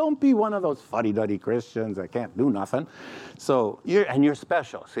 right? Don't be one of those fuddy-duddy Christians that can't do nothing. So, you're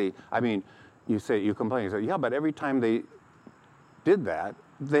special. See, I mean, you complain, you say, yeah, but every time they did that,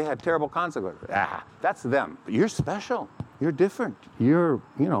 they had terrible consequences. That's them. But you're special. You're different. You're,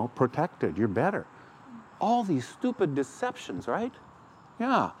 protected. You're better. All these stupid deceptions, right?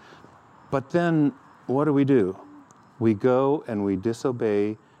 Yeah. But then what do? We go and we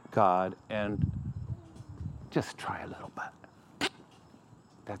disobey God and just try a little bit.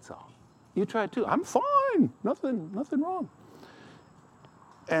 That's all. You try it too. I'm fine. Nothing wrong.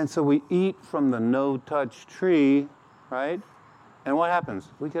 And so we eat from the no-touch tree, right? And what happens?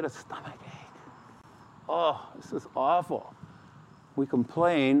 We get a stomachache. Oh, this is awful. We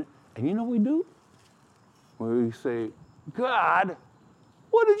complain, and you know what we do? We say, God,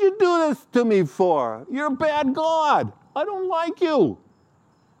 what did you do this to me for? You're a bad God. I don't like you.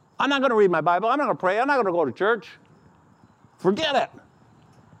 I'm not going to read my Bible. I'm not going to pray. I'm not going to go to church. Forget it.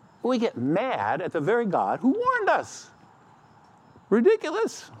 We get mad at the very God who warned us.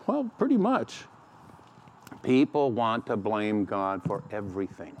 Ridiculous. Well, pretty much. People want to blame God for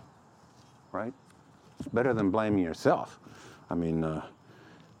everything, right? It's better than blaming yourself. I mean,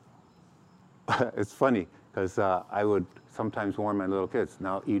 it's funny because I would sometimes warn my little kids,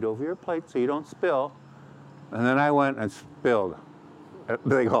 now eat over your plate so you don't spill. And then I went and spilled.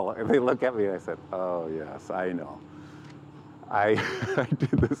 They look at me and I said, oh, yes, I know. I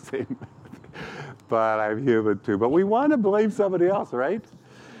did the same. but I'm human too. But we want to blame somebody else, right?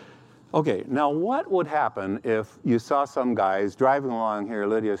 Okay, now what would happen if you saw some guys driving along here,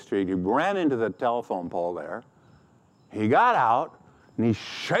 Lydia Street, he ran into the telephone pole there, he got out, and he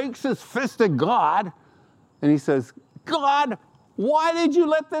shakes his fist at God, and he says, God, why did you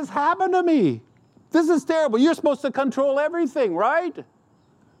let this happen to me? This is terrible. You're supposed to control everything, right?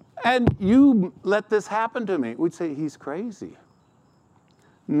 And you let this happen to me. We'd say, he's crazy.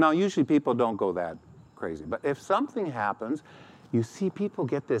 Now, usually people don't go that crazy. But if something happens, you see people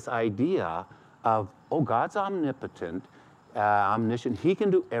get this idea of, oh, God's omnipotent, omniscient. He can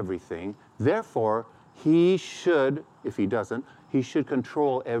do everything. Therefore, he should, if he doesn't, he should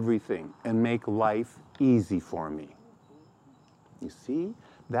control everything and make life easy for me. You see,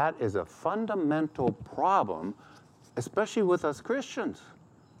 that is a fundamental problem, especially with us Christians.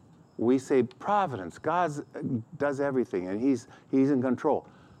 We say providence, God does everything, and he's in control.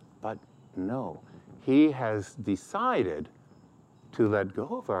 But no, he has decided to let go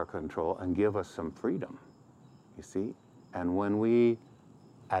of our control and give us some freedom, you see? And when we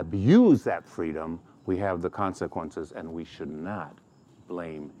abuse that freedom, we have the consequences, and we should not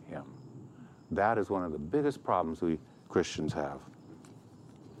blame him. That is one of the biggest problems we Christians have.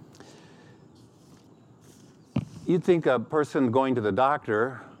 You'd think a person going to the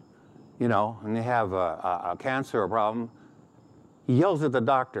doctor, you know, and they have a cancer or problem, he yells at the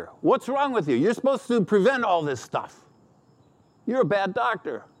doctor, what's wrong with you? You're supposed to prevent all this stuff. You're a bad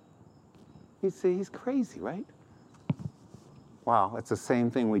doctor. He'd say he's crazy, right? Wow, it's the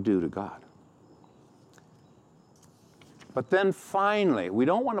same thing we do to God. But then finally, we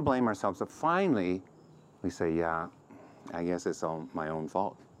don't want to blame ourselves, but finally, we say, yeah, I guess it's all my own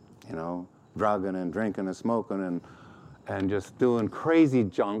fault. You know, drugging and drinking and smoking and just doing crazy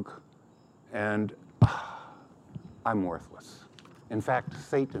junk, and I'm worthless. In fact,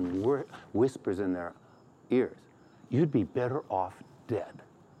 Satan whispers in their ears, you'd be better off dead.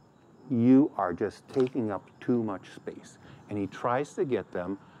 You are just taking up too much space. And he tries to get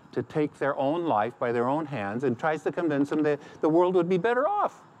them to take their own life by their own hands and tries to convince them that the world would be better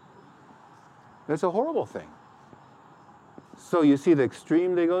off. That's a horrible thing. So you see the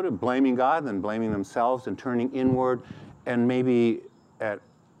extreme they go to, blaming God, then blaming themselves and turning inward, and maybe at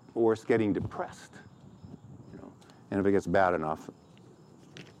worst getting depressed. You know? And if it gets bad enough,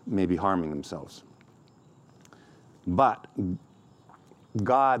 maybe harming themselves. But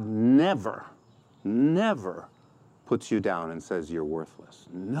God never puts you down and says you're worthless.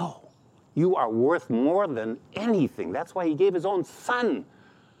 No. You are worth more than anything. That's why he gave his own son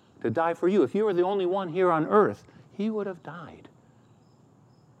to die for you. If you were the only one here on earth, he would have died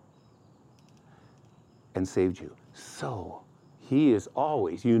and saved you. So he is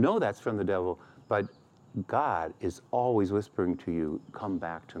always, you know that's from the devil, but God is always whispering to you, come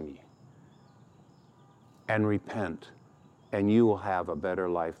back to me and repent, and you will have a better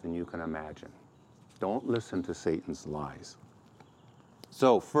life than you can imagine. Don't listen to Satan's lies.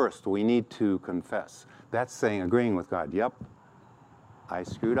 So first, we need to confess. That's saying, agreeing with God. Yep, I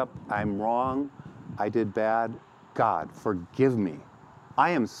screwed up. I'm wrong. I did bad. God, forgive me. I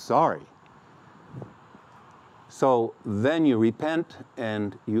am sorry. So then you repent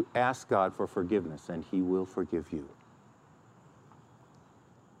and you ask God for forgiveness, and he will forgive you.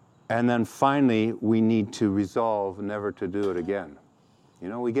 And then finally, we need to resolve never to do it again. You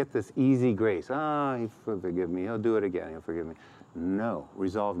know, we get this easy grace. He'll forgive me. He'll do it again. He'll forgive me. No.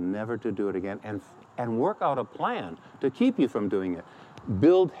 Resolve never to do it again, and work out a plan to keep you from doing it.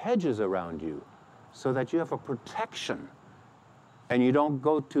 Build hedges around you so that you have a protection and you don't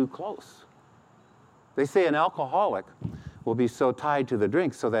go too close. They say an alcoholic will be so tied to the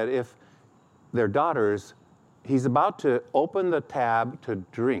drink so that if their daughters, he's about to open the tab to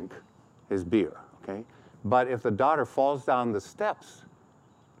drink his beer, okay? But if the daughter falls down the steps,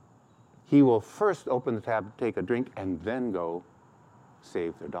 he will first open the tab, take a drink, and then go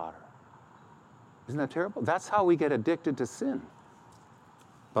save their daughter. Isn't that terrible? That's how we get addicted to sin.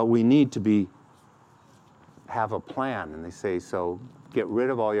 But we need to have a plan. And they say, so get rid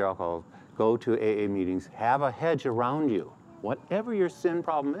of all your alcohol, go to AA meetings, have a hedge around you, whatever your sin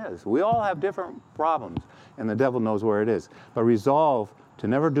problem is. We all have different problems, and the devil knows where it is. But resolve to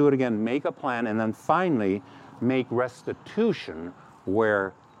never do it again, make a plan, and then finally make restitution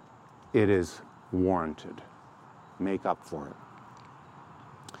where it is warranted. Make up for it.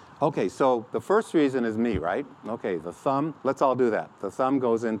 Okay, so the first reason is me, right? Okay, the thumb, let's all do that. The thumb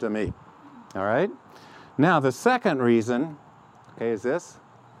goes into me, all right? Now, the second reason, okay, is this.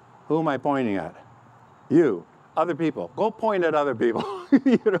 Who am I pointing at? You. Other people. Go point at other people.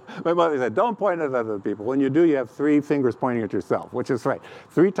 My mother said, don't point at other people. When you do, you have 3 fingers pointing at yourself, which is right.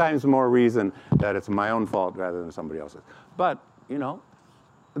 3 times more reason that it's my own fault rather than somebody else's. But,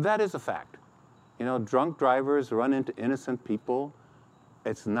 that is a fact. Drunk drivers run into innocent people.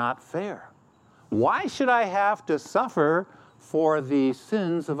 It's not fair. Why should I have to suffer for the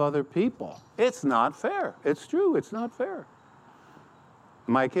sins of other people? It's not fair. It's true. It's not fair.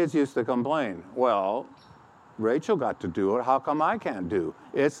 My kids used to complain, well, Rachel got to do it. How come I can't do?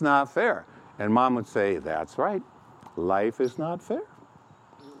 It's not fair. And Mom would say, that's right. Life is not fair.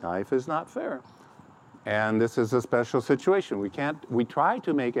 Life is not fair. And this is a special situation. We try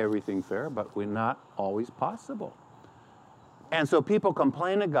to make everything fair, but we're not always possible. And so people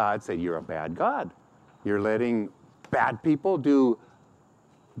complain to God, say, you're a bad God. You're letting bad people do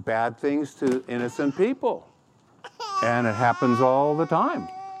bad things to innocent people. And it happens all the time.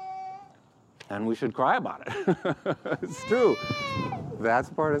 And we should cry about it. It's true. That's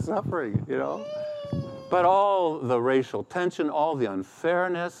part of suffering, But all the racial tension, all the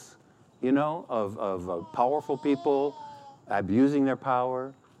unfairness, of powerful people abusing their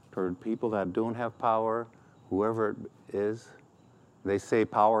power toward people that don't have power, whoever it is. They say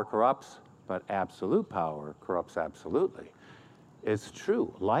power corrupts, but absolute power corrupts absolutely. It's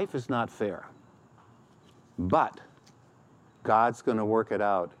true. Life is not fair. But God's going to work it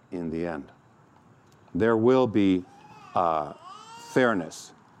out in the end. There will be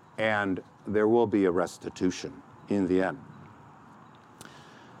fairness, and there will be a restitution in the end.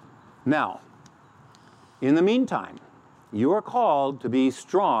 Now, in the meantime, you are called to be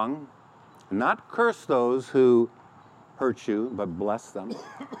strong, not curse those who hurt you, but bless them.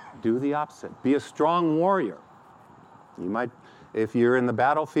 Do the opposite. Be a strong warrior. You might, if you're in the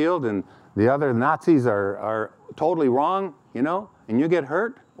battlefield and the other Nazis are totally wrong, and you get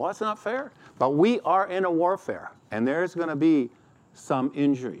hurt, well, that's not fair. But we are in a warfare, and there's going to be some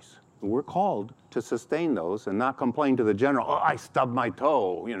injuries. We're called to sustain those and not complain to the general, oh, I stubbed my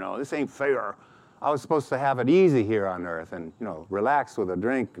toe, this ain't fair. I was supposed to have it easy here on earth and, relax with a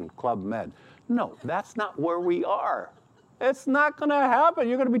drink and Club Med. No, that's not where we are. It's not going to happen.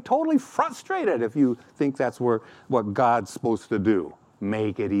 You're going to be totally frustrated if you think that's what God's supposed to do.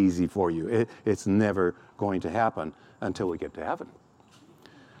 Make it easy for you. It's never going to happen until we get to heaven.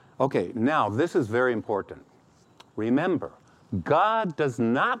 Okay, now this is very important. Remember, God does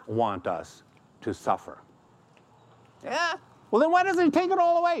not want us to suffer. Yeah, well then why doesn't he take it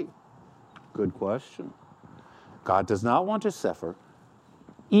all away? Good question. God does not want to suffer.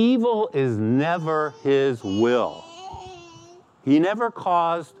 Evil is never his will. He never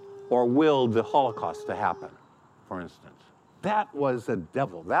caused or willed the Holocaust to happen, for instance. That was the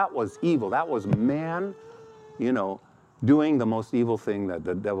devil. That was evil. That was man, doing the most evil thing that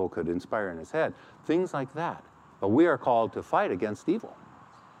the devil could inspire in his head. Things like that. But we are called to fight against evil.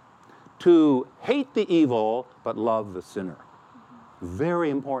 To hate the evil, but love the sinner. Very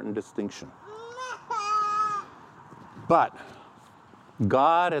important distinction. But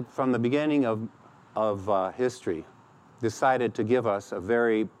God, from the beginning of history, decided to give us a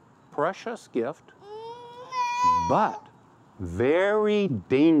very precious gift, but very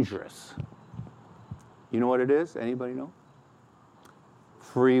dangerous. You know what it is? Anybody know?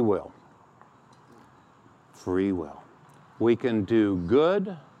 Free will. Free will. We can do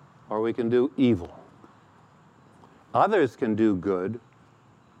good or we can do evil. Others can do good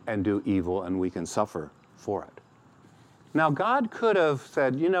and do evil, and we can suffer for it. Now, God could have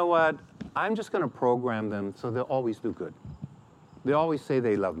said, you know what? I'm just going to program them so they'll always do good. They always say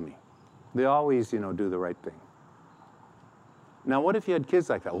they love me. They always, do the right thing. Now, what if you had kids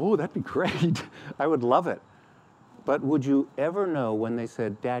like that? Oh, that'd be great. I would love it. But would you ever know when they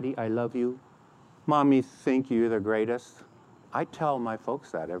said, Daddy, I love you? Mommy, think you're the greatest? I tell my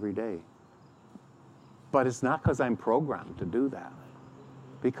folks that every day. But it's not because I'm programmed to do that.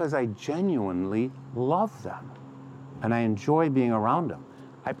 Because I genuinely love them. And I enjoy being around them.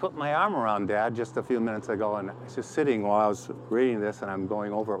 I put my arm around Dad just a few minutes ago, and I was just sitting while I was reading this, and I'm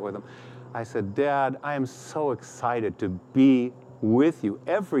going over it with him. I said, Dad, I am so excited to be with you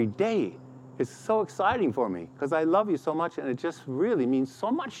every day. It's so exciting for me because I love you so much, and it just really means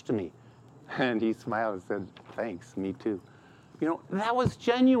so much to me. And he smiled and said, thanks, me too. That was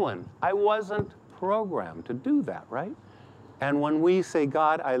genuine. I wasn't programmed to do that, right? And when we say,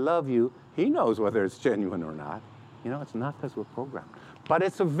 God, I love you, he knows whether it's genuine or not. It's not because we're programmed. But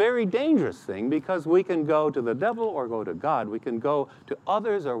it's a very dangerous thing because we can go to the devil or go to God. We can go to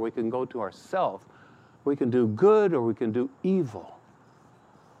others or we can go to ourselves. We can do good or we can do evil.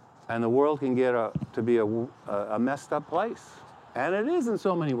 And the world can get to be a messed up place. And it is in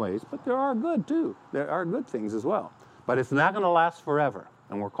so many ways, but there are good too. There are good things as well. But it's not going to last forever,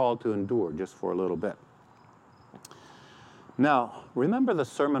 and we're called to endure just for a little bit. Now, remember the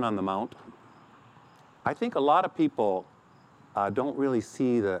Sermon on the Mount? I think a lot of people don't really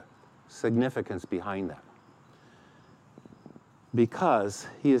see the significance behind that. Because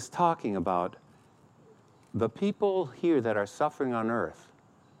he is talking about the people here that are suffering on earth,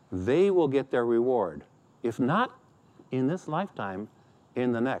 they will get their reward. If not in this lifetime,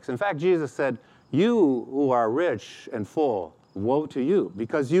 in the next. In fact, Jesus said, you who are rich and full, woe to you,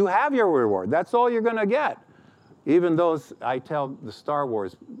 because you have your reward. That's all you're going to get. Even those, I tell the Star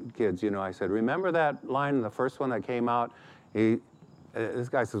Wars kids, I said, remember that line in the first one that came out? This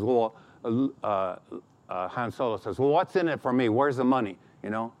guy says, well, Han Solo says, well, what's in it for me? Where's the money?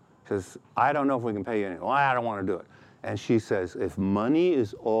 Says, I don't know if we can pay you anything. Well, I don't want to do it. And she says, if money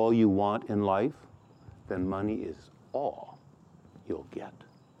is all you want in life, then money is all you'll get.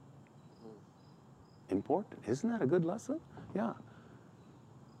 Important. Isn't that a good lesson? Yeah.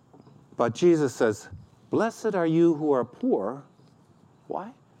 But Jesus says, blessed are you who are poor.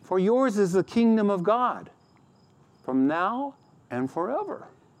 Why? For yours is the kingdom of God, from now and forever.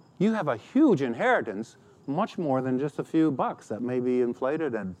 You have a huge inheritance, much more than just a few bucks that may be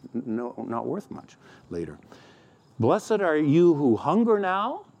inflated and not worth much later. Blessed are you who hunger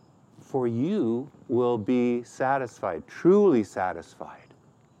now, for you will be satisfied, truly satisfied.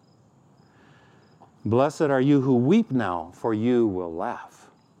 Blessed are you who weep now, for you will laugh.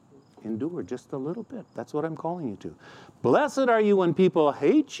 Endure just a little bit. That's what I'm calling you to. Blessed are you when people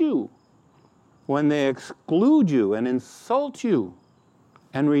hate you, when they exclude you and insult you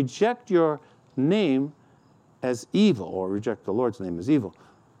and reject your name as evil, or reject the Lord's name as evil,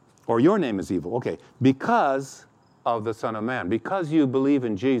 or your name as evil. Okay, because of the Son of Man, because you believe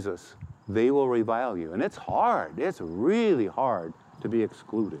in Jesus, they will revile you. And it's hard. It's really hard to be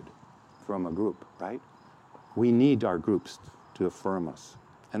excluded from a group, right? We need our groups to affirm us.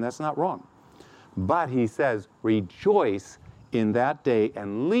 And that's not wrong. But he says, rejoice in that day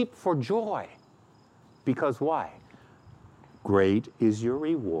and leap for joy. Because why? Great is your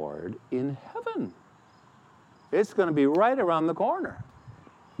reward in heaven. It's going to be right around the corner.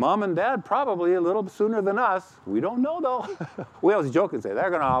 Mom and Dad probably a little sooner than us. We don't know, though. We always joke and say, they're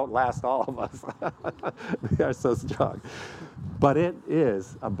going to outlast all of us. They are so strong. But it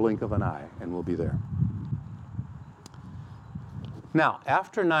is a blink of an eye, and we'll be there. Now,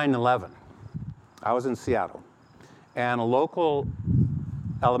 after 9/11, I was in Seattle, and a local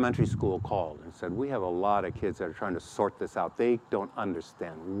elementary school called and said, we have a lot of kids that are trying to sort this out. They don't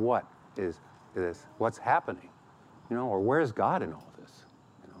understand what is this, what's happening, or where's God in all this?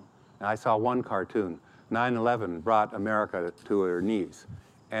 And I saw one cartoon, 9/11 brought America to her knees,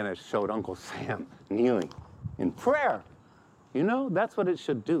 and it showed Uncle Sam kneeling in prayer. That's what it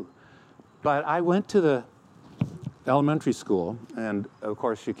should do. But I went to the elementary school, and of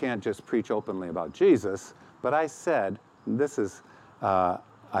course you can't just preach openly about Jesus, but I said, this is,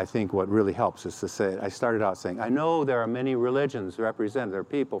 I think what really helps is to say, I started out saying, I know there are many religions represented, there are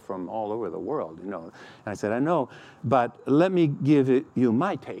people from all over the world, and I said, I know, but let me give you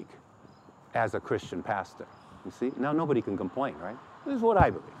my take as a Christian pastor, you see? Now nobody can complain, right? This is what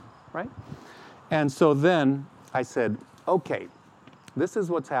I believe, right? And so then I said, okay, this is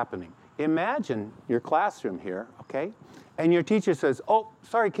what's happening. Imagine your classroom here, okay? And your teacher says, oh,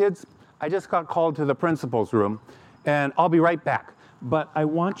 sorry, kids, I just got called to the principal's room, and I'll be right back. But I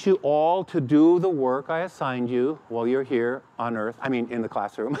want you all to do the work I assigned you while you're here on earth, in the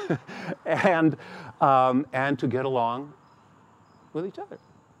classroom, and to get along with each other.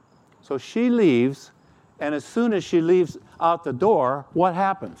 So she leaves, and as soon as she leaves out the door, what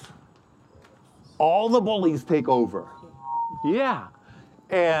happens? All the bullies take over. Yeah.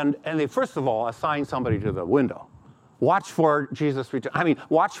 And they first of all assign somebody to the window. Watch for Jesus return.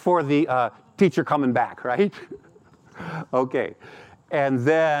 Watch for the teacher coming back, right? Okay. And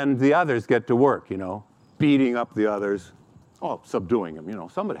then the others get to work, beating up the others. Oh, subduing them,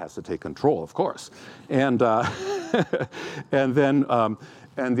 Somebody has to take control, of course. And and then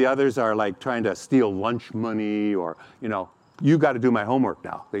and the others are like trying to steal lunch money, or you got to do my homework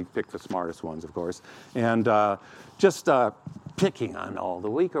now. They pick the smartest ones, of course, and just picking on all the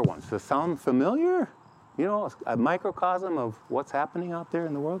weaker ones. Does that sound familiar? A microcosm of what's happening out there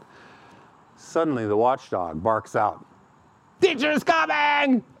in the world. Suddenly, the watchdog barks out, "Teacher's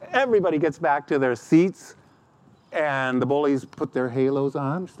coming!" Everybody gets back to their seats. And the bullies put their halos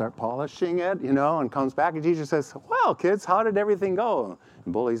on, start polishing it, and comes back. And teacher says, well, kids, how did everything go?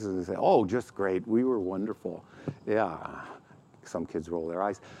 And bullies say, oh, just great. We were wonderful. Yeah. Some kids roll their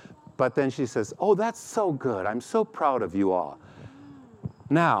eyes. But then she says, oh, that's so good. I'm so proud of you all.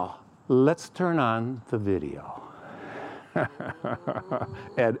 Now, let's turn on the video.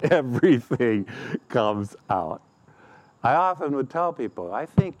 And everything comes out. I often would tell people, I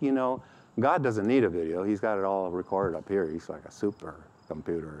think, God doesn't need a video. He's got it all recorded up here. He's like a super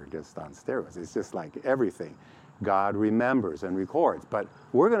computer just on steroids. It's just like everything. God remembers and records. But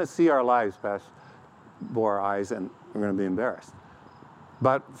we're going to see our lives pass before our eyes, and we're going to be embarrassed.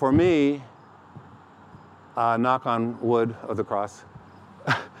 But for me, knock on wood of the cross,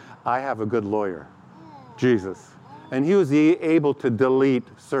 I have a good lawyer, Jesus. And he was able to delete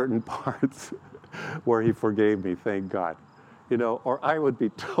certain parts where he forgave me, thank God. Or I would be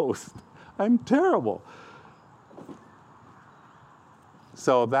toast. I'm terrible.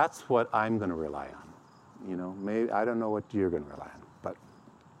 So that's what I'm going to rely on. Maybe I don't know what you're going to rely on.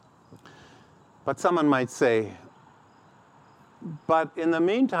 But someone might say, but in the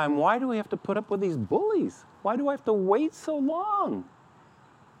meantime, why do we have to put up with these bullies? Why do I have to wait so long?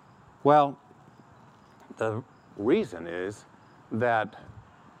 Well, the reason is that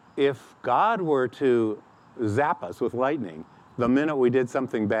if God were to zap us with lightning the minute we did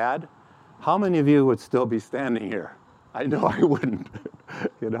something bad, how many of you would still be standing here? I know I wouldn't.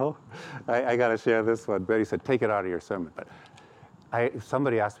 I got to share this one. Betty said, take it out of your sermon. But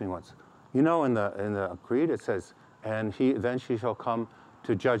somebody asked me once, in the creed it says, and then she shall come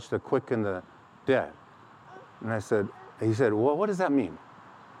to judge the quick and the dead. And he said, well, what does that mean?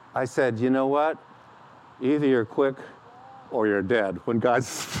 I said, you know what? Either you're quick or you're dead when God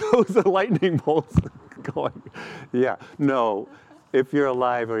throws the lightning bolts going. Yeah, no. If you're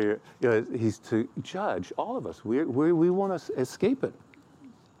alive or he's to judge all of us. We want to escape it.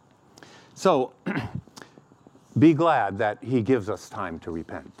 So be glad that he gives us time to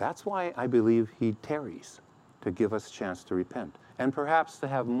repent. That's why I believe he tarries, to give us a chance to repent. And perhaps to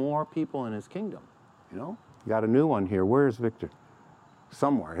have more people in his kingdom. You got a new one here. Where's Victor?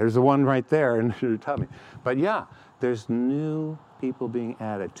 Somewhere. There's the one right there in your tummy. But yeah, there's new people being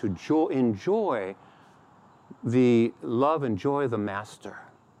added to enjoy the love and joy of the Master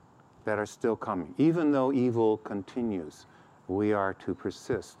that are still coming. Even though evil continues, we are to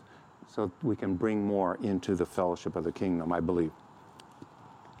persist so we can bring more into the fellowship of the kingdom, I believe.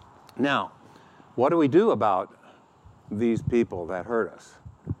 Now, what do we do about these people that hurt us?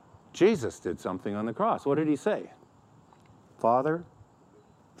 Jesus did something on the cross. What did he say? Father,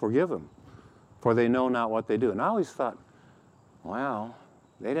 forgive them, for they know not what they do. And I always thought, well,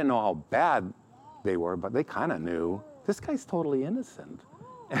 they didn't know how bad they were, but they kind of knew. This guy's totally innocent.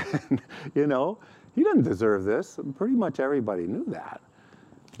 And, he didn't deserve this. Pretty much everybody knew that.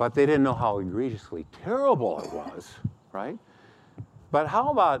 But they didn't know how egregiously terrible it was, right? But how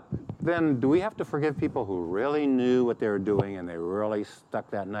about then, do we have to forgive people who really knew what they were doing and they really stuck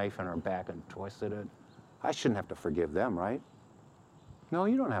that knife in our back and twisted it? I shouldn't have to forgive them, right? No,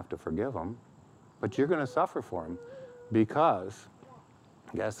 you don't have to forgive them, but you're going to suffer for them because,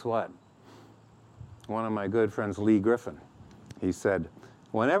 guess what? One of my good friends, Lee Griffin, he said,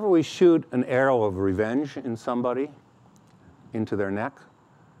 whenever we shoot an arrow of revenge in somebody, into their neck,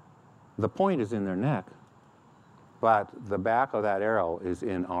 the point is in their neck, but the back of that arrow is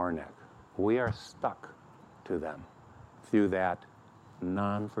in our neck. We are stuck to them through that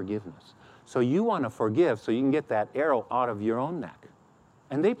non-forgiveness. So you want to forgive so you can get that arrow out of your own neck.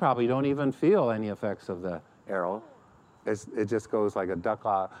 And they probably don't even feel any effects of the arrow. It just goes like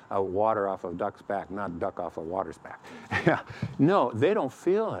a water off a duck's back, not duck off a water's back. No, they don't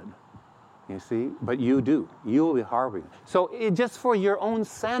feel it, you see, but you do. You will be harboring. So just for your own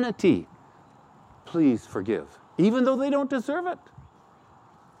sanity, please forgive, even though they don't deserve it.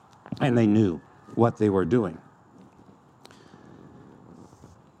 And they knew what they were doing.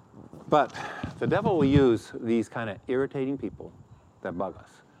 But the devil will use these kind of irritating people that bug us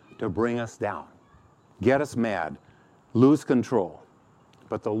to bring us down, get us mad, lose control.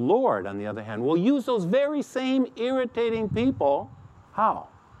 But the Lord, on the other hand, will use those very same irritating people. How?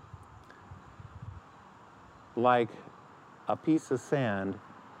 Like a piece of sand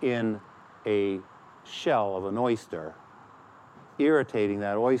in a shell of an oyster, irritating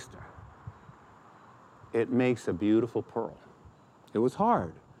that oyster. It makes a beautiful pearl. It was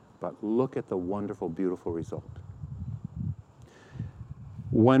hard, but look at the wonderful, beautiful result.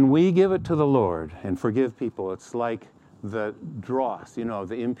 When we give it to the Lord and forgive people, it's like the dross,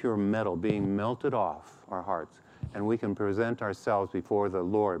 the impure metal being melted off our hearts, and we can present ourselves before the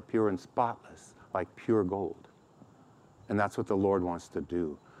Lord pure and spotless, like pure gold. And that's what the Lord wants to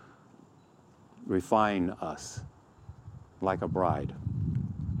do. Refine us like a bride.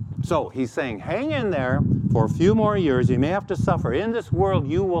 So he's saying, hang in there for a few more years. You may have to suffer. In this world,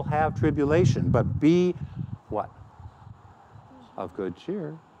 you will have tribulation, but be what? of good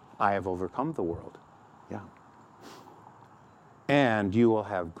cheer. I have overcome the world. Yeah. And you will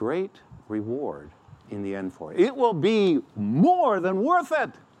have great reward in the end for it. It will be more than worth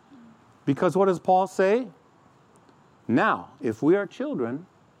it. Because what does Paul say? Now, if we are children,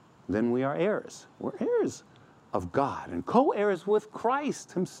 then we are heirs. We're heirs of God and co-heirs with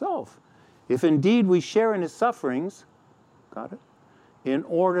Christ himself. If indeed we share in his sufferings, got it? In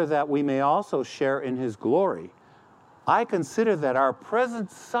order that we may also share in his glory. I consider that our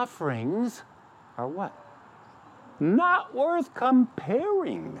present sufferings are what? Not worth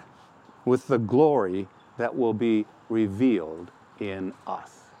comparing with the glory that will be revealed in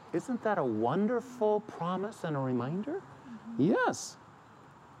us. Isn't that a wonderful promise and a reminder? Yes.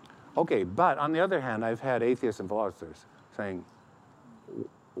 Okay, but on the other hand, I've had atheists and philosophers saying,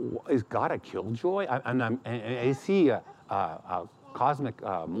 is God a killjoy? Is he a cosmic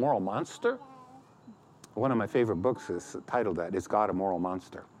moral monster? One of my favorite books is titled that, Is God a Moral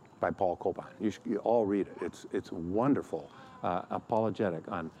Monster? By Paul Copan. You all read it. It's wonderful, apologetic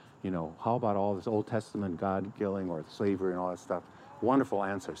on, how about all this Old Testament God killing or slavery and all that stuff? Wonderful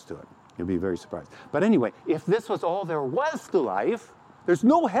answers to it. You'll be very surprised. But anyway, if this was all there was to life, there's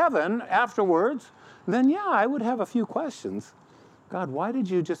no heaven afterwards, then yeah, I would have a few questions. God, why did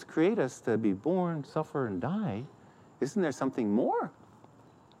you just create us to be born, suffer, and die? Isn't there something more?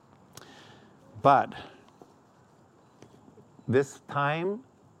 But this time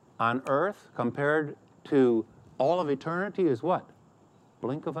on earth compared to all of eternity is what?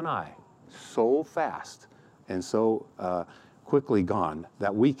 Blink of an eye. So fast and so quickly gone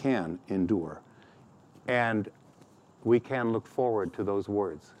that we can endure. And we can look forward to those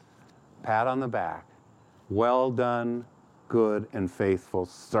words. Pat on the back. Well done, good and faithful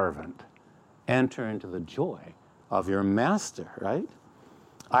servant. Enter into the joy of your master, right?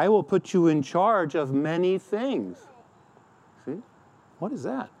 I will put you in charge of many things. See? What is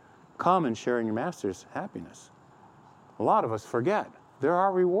that? Come and share in your master's happiness. A lot of us forget. There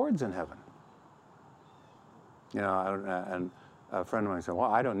are rewards in heaven. And a friend of mine said,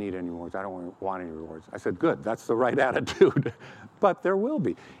 well, I don't need any rewards. I don't want any rewards. I said, good, that's the right attitude. But there will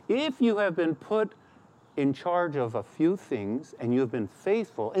be. If you have been put in charge of a few things and you have been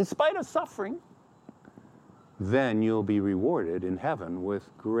faithful, in spite of suffering, then you'll be rewarded in heaven with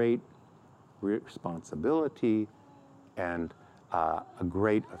great responsibility and a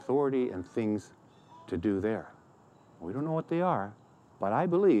great authority and things to do there. We don't know what they are, but I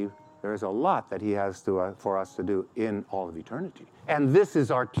believe there's a lot that he has for us to do in all of eternity. And this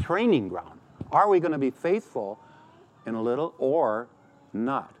is our training ground. Are we going to be faithful in a little or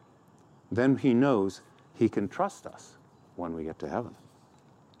not? Then he knows he can trust us when we get to heaven.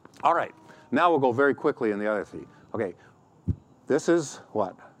 All right. Now we'll go very quickly in the other three. Okay. This is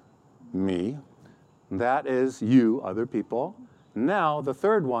what? Me. That is you, other people. Now the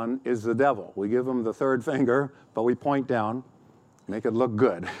third one is the devil. We give him the third finger, but we point down. Make it look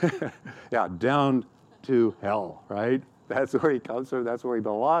good. Yeah, down to hell, right? That's where he comes from. That's where he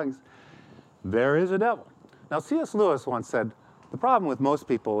belongs. There is a devil. Now, C.S. Lewis once said, the problem with most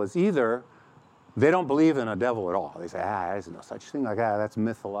people is either they don't believe in a devil at all. They say, there's no such thing like that. That's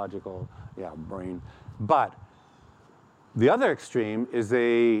mythological, brain. But the other extreme is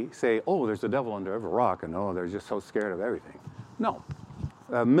they say, oh, there's a devil under every rock, and they're just so scared of everything. No.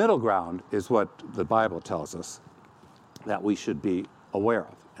 Middle ground is what the Bible tells us that we should be aware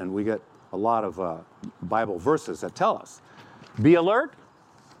of. And we get a lot of Bible verses that tell us. Be alert,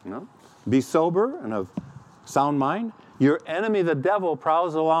 be sober and of sound mind. Your enemy, the devil,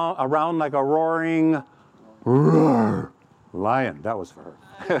 prowls around like a roaring lion. That was for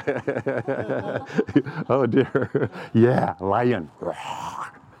her. Oh, dear. Yeah, lion.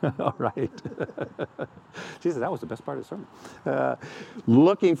 All right. She said that was the best part of the sermon.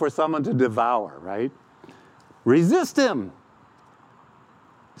 Looking for someone to devour, right? Resist him.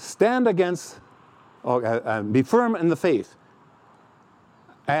 Stand against, be firm in the faith.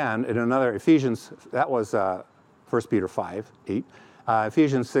 And in another, Ephesians, that was 1 Peter 5:8.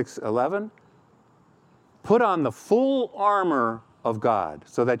 Ephesians 6:11. Put on the full armor of God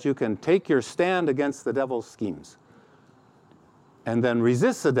so that you can take your stand against the devil's schemes. And then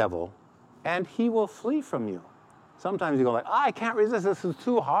resist the devil, and he will flee from you. Sometimes you go like, I can't resist, this is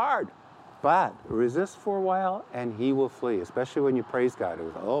too hard. But resist for a while, and he will flee, especially when you praise God. It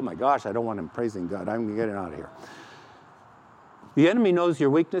was, oh my gosh, I don't want him praising God. I'm getting out of here. The enemy knows your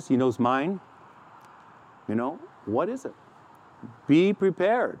weakness. He knows mine. What is it? Be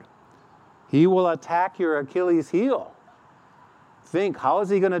prepared. He will attack your Achilles heel. Think, how is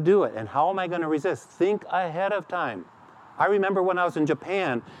he going to do it? And how am I going to resist? Think ahead of time. I remember when I was in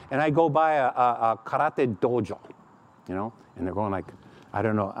Japan, and I go by a karate dojo, and they're going like, I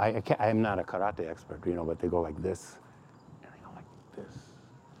don't know, I'm not a karate expert, but they go like this, and they go like this,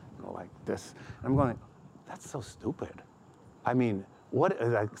 go like this. And I'm going, that's so stupid. I mean, what,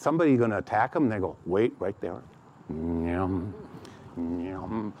 like somebody going to attack them, and they go, wait, right there. Yum,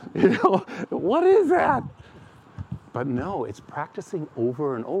 yum. What is that? But no, it's practicing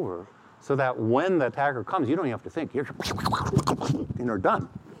over and over so that when the attacker comes, you don't even have to think. You're done.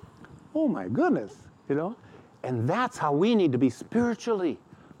 Oh my goodness, And that's how we need to be spiritually,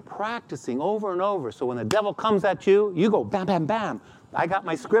 practicing over and over. So when the devil comes at you, you go bam, bam, bam. I got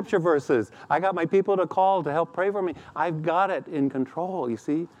my scripture verses. I got my people to call to help pray for me. I've got it in control, you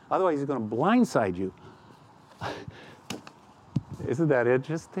see. Otherwise, he's going to blindside you. Isn't that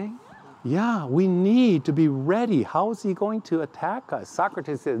interesting? Yeah, we need to be ready. How is he going to attack us?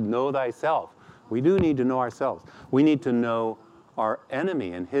 Socrates says, know thyself. We do need to know ourselves. We need to know our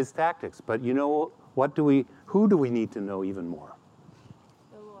enemy and his tactics. But who do we need to know even more?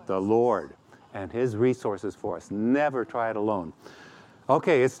 The Lord and his resources for us. Never try it alone.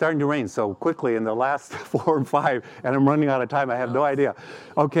 Okay, it's starting to rain, so quickly in the last 4 and 5, and I'm running out of time, I have no idea.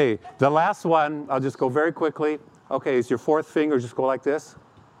 Okay, the last one, I'll just go very quickly. Okay, is your fourth finger, just go like this.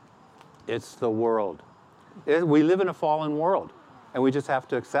 It's the world. We live in a fallen world, and we just have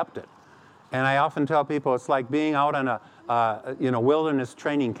to accept it. And I often tell people it's like being out on a wilderness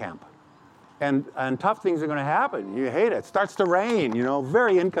training camp. And tough things are going to happen. You hate it. It starts to rain,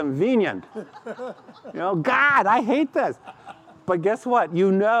 very inconvenient. God, I hate this. But guess what?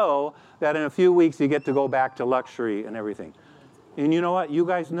 You know that in a few weeks you get to go back to luxury and everything. And you know what? You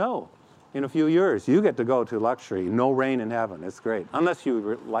guys know. In a few years, you get to go to luxury. No rain in heaven. It's great. Unless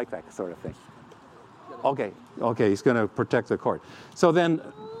you like that sort of thing. Okay, he's going to protect the court. So then,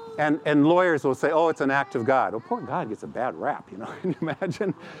 and lawyers will say, oh, it's an act of God. Oh, poor God gets a bad rap, Can you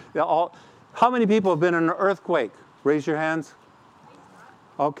imagine? How many people have been in an earthquake? Raise your hands.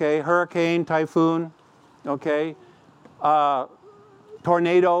 Okay, hurricane, typhoon. Okay.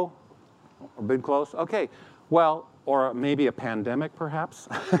 Tornado, been close. Okay, well, or maybe a pandemic, perhaps.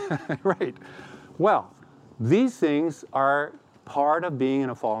 Right. Well, these things are part of being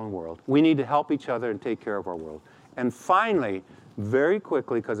in a fallen world. We need to help each other and take care of our world. And finally, very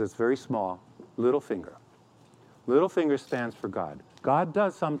quickly, because it's very small, little finger. Little finger stands for God. God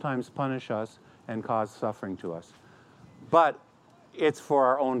does sometimes punish us and cause suffering to us, but it's for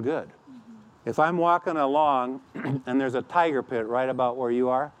our own good. If I'm walking along and there's a tiger pit right about where you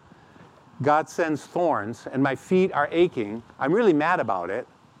are, God sends thorns and my feet are aching. I'm really mad about it,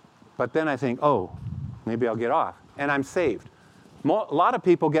 but then I think, oh, maybe I'll get off, and I'm saved. A lot of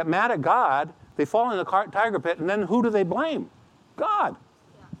people get mad at God, they fall in the tiger pit, and then who do they blame? God.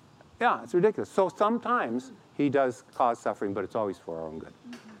 Yeah, it's ridiculous. So sometimes he does cause suffering, but it's always for our own good.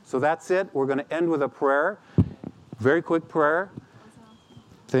 So that's it. We're going to end with a prayer. Very quick prayer.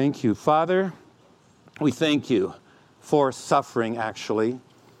 Thank you. Father, we thank you for suffering, actually.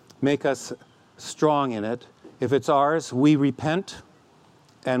 Make us strong in it. If it's ours, we repent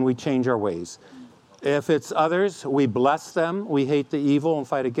and we change our ways. If it's others, we bless them. We hate the evil and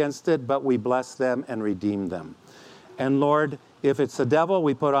fight against it, but we bless them and redeem them. And Lord, if it's the devil,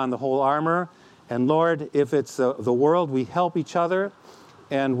 we put on the whole armor. And Lord, if it's the world, we help each other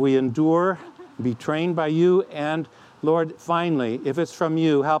and we endure, be trained by you. And Lord, finally, if it's from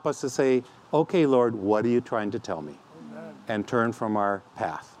you, help us to say, okay, Lord, what are you trying to tell me? Amen. And turn from our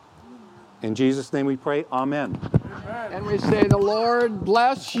path. In Jesus' name we pray, amen. Amen. And we say, the Lord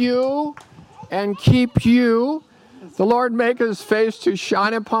bless you and keep you. The Lord make his face to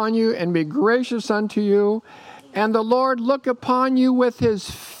shine upon you and be gracious unto you. And the Lord look upon you with his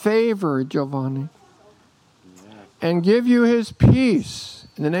favor, Giovanni, and give you his peace.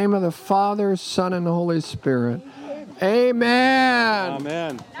 In the name of the Father, Son, and the Holy Spirit. Amen.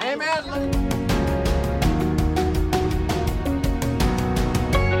 Amen. Amen.